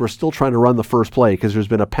starts, we're still trying to run the first play because there's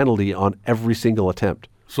been a penalty on every single attempt.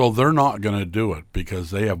 So they're not going to do it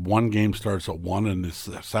because they have one game starts at 1 and the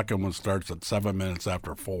second one starts at 7 minutes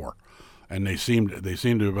after 4, and they seem to be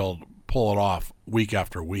able to pull it off week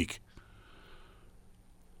after week.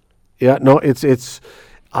 Yeah, no,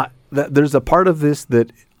 there's a part of this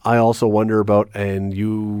that I also wonder about, and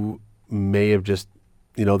you may have just,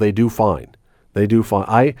 they do fine.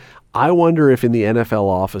 I wonder if in the NFL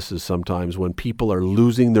offices sometimes when people are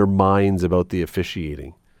losing their minds about the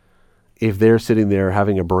officiating, if they're sitting there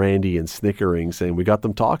having a brandy and snickering, saying, "We got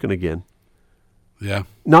them talking again." Yeah.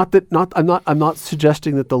 I'm not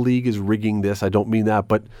suggesting that the league is rigging this. I don't mean that,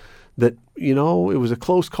 but that, it was a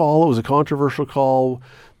close call. It was a controversial call.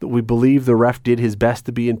 That we believe the ref did his best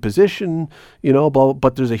to be in position,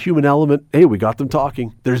 but there's a human element. Hey, we got them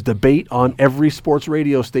talking. There's debate on every sports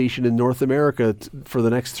radio station in North America for the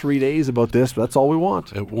next 3 days about this. That's all we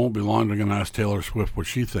want. It won't be long. They're going to ask Taylor Swift what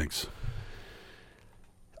she thinks.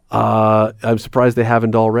 I'm surprised they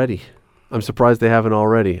haven't already. If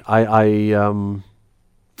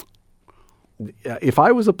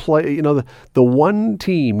I was a player, the one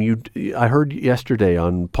team I heard yesterday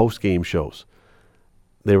on post-game shows,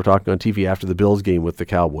 they were talking on TV after the Bills game with the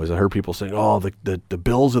Cowboys. I heard people saying, the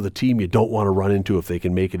Bills are the team you don't want to run into if they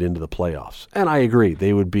can make it into the playoffs. And I agree.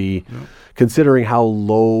 They would be, considering how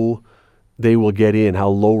low they will get in, how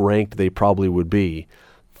low ranked they probably would be.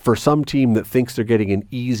 For some team that thinks they're getting an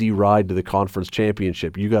easy ride to the conference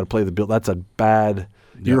championship, you got to play the Bills. That's a bad,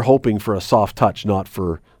 you're hoping for a soft touch, not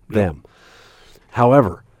for them.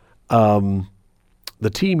 However, the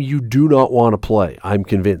team you do not want to play, I'm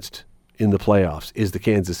convinced, in the playoffs is the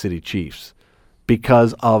Kansas City Chiefs,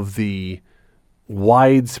 because of the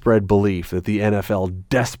widespread belief that the NFL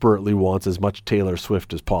desperately wants as much Taylor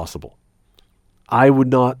Swift as possible. I'm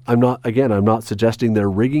not suggesting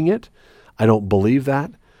they're rigging it. I don't believe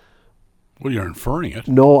that. Well, you're inferring it.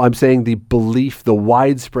 No, I'm saying the belief, the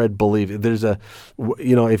widespread belief. There's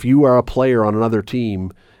if you are a player on another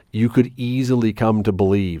team, you could easily come to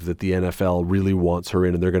believe that the NFL really wants her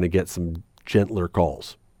in and they're going to get some gentler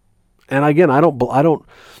calls. And again, I don't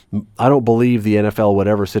believe the NFL would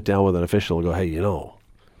ever sit down with an official and go, "Hey,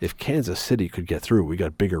 if Kansas City could get through, we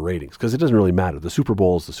got bigger ratings," because it doesn't really matter. The Super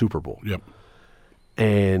Bowl is the Super Bowl. Yep.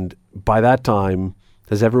 And by that time,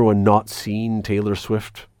 has everyone not seen Taylor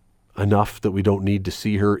Swift enough that we don't need to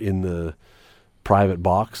see her in the private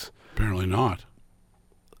box? Apparently not.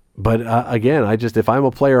 But again, if I'm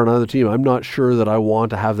a player on another team, I'm not sure that I want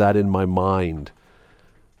to have that in my mind,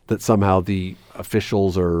 that somehow the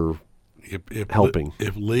officials are helping.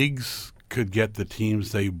 If leagues could get the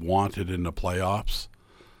teams they wanted in the playoffs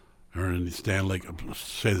or in the Stanley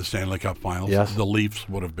Cup Finals, the Leafs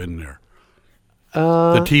would have been there.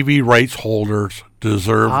 The TV rights holders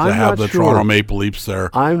deserve to have the Toronto Maple Leafs there.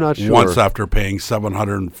 I'm not sure. Once after paying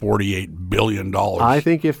 $748 billion. I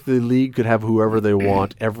think if the league could have whoever they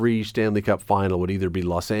want, every Stanley Cup final would either be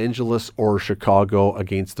Los Angeles or Chicago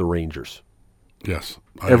against the Rangers. Yes.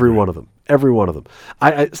 Every one of them. Every one of them.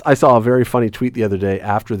 I saw a very funny tweet the other day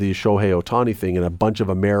after the Shohei Ohtani thing, and a bunch of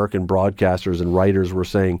American broadcasters and writers were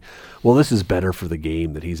saying, well, this is better for the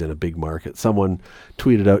game that he's in a big market. Someone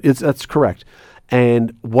tweeted out, that's correct.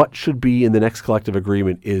 And what should be in the next collective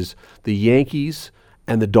agreement is the Yankees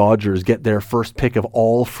and the Dodgers get their first pick of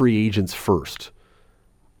all free agents first.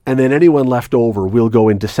 And then anyone left over will go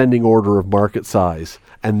in descending order of market size,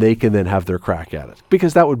 and they can then have their crack at it.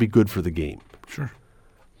 Because that would be good for the game. Sure.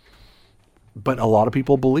 But a lot of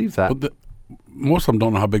people believe that. But most of them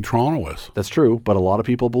don't know how big Toronto is. That's true, but a lot of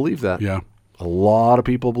people believe that. Yeah. A lot of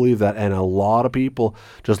people believe that, and a lot of people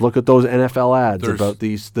just look at those NFL ads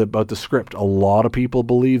about the script. A lot of people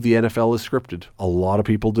believe the NFL is scripted. A lot of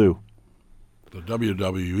people do. The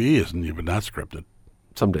WWE isn't even that scripted.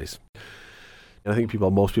 Some days. And I think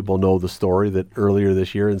most people know the story that earlier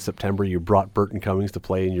this year in September you brought Burton Cummings to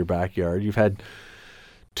play in your backyard. You've had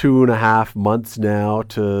 2.5 months now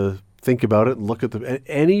to think about it and look at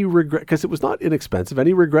any regret, because it was not inexpensive.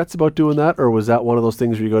 Any regrets about doing that, or was that one of those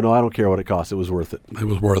things where you go, no, I don't care what it costs, it was worth it? It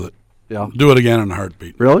was worth it. Yeah. Do it again in a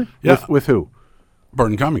heartbeat. Really? Yeah. With who?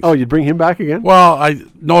 Burton Cummings. Oh, you'd bring him back again? Well,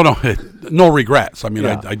 no regrets. I mean,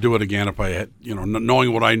 Yeah. I'd do it again if I had,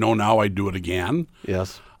 knowing what I know now, I'd do it again.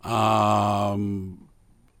 Yes. How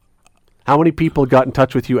many people got in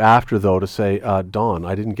touch with you after, though, to say, Don,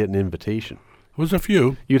 I didn't get an invitation? It was a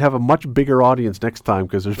few. You'd have a much bigger audience next time,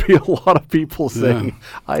 because there'd be a lot of people saying,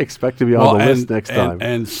 I expect to be on the list next time.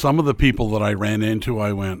 And some of the people that I ran into,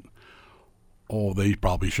 I went, oh, they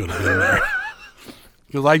probably should have been there.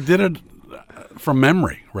 Because I did it from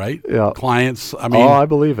memory, right? Yeah. Clients, I mean. Oh, I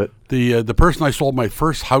believe it. The person I sold my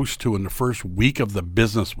first house to in the first week of the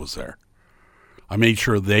business was there. I made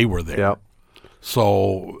sure they were there. Yeah.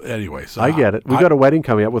 So, anyways. I get it. We got a wedding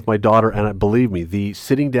coming up with my daughter, and believe me, the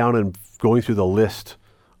sitting down and going through the list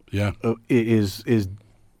is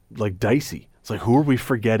like dicey. It's like, who are we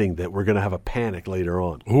forgetting that we're going to have a panic later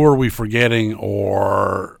on? Who are we forgetting,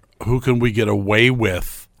 or who can we get away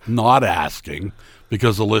with not asking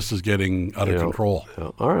because the list is getting out of control? Yeah.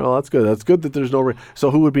 All right, well, that's good. That's good that there's no...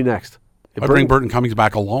 So who would be next? I bring Burton Cummings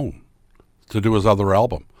back alone to do his other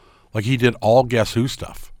album. Like, he did all Guess Who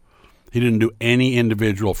stuff. He didn't do any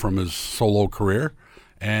individual from his solo career,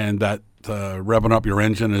 and that Revving Up Your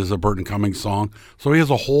Engine is a Burton Cummings song. So he has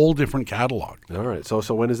a whole different catalog. All right. So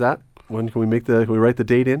when is that? When can we can we write the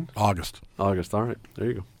date in? August. All right. There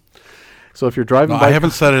you go. So if you're driving by... I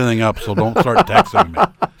haven't set anything up, so don't start texting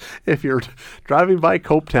me. If you're driving by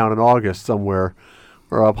Copetown in August somewhere,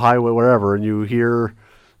 or up highway, wherever, and you hear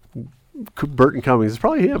Burton Cummings, it's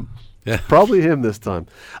probably him. Yeah. Probably him this time.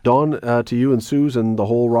 Don, to you and Suze and the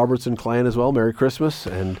whole Robertson clan as well, Merry Christmas,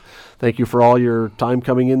 and thank you for all your time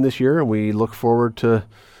coming in this year, and we look forward to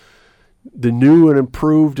the new and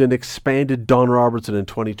improved and expanded Don Robertson in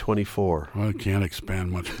 2024. Well, I can't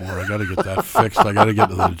expand much more. I got to get that fixed. I got to get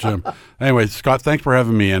to the gym. Anyway, Scott, thanks for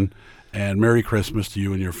having me in, and Merry Christmas to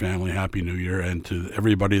you and your family. Happy New Year, and to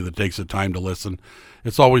everybody that takes the time to listen.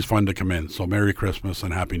 It's always fun to come in. So Merry Christmas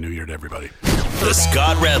and Happy New Year to everybody. The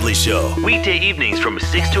Scott Radley Show. Weekday evenings from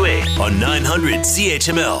 6 to 8 on 900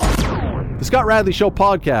 CHML. The Scott Radley Show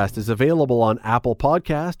podcast is available on Apple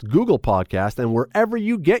Podcast, Google Podcast, and wherever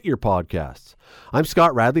you get your podcasts. I'm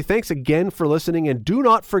Scott Radley. Thanks again for listening, and do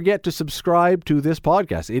not forget to subscribe to this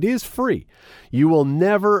podcast. It is free. You will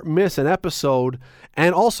never miss an episode,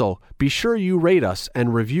 and also be sure you rate us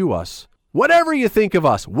and review us. Whatever you think of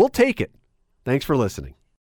us, we'll take it. Thanks for listening.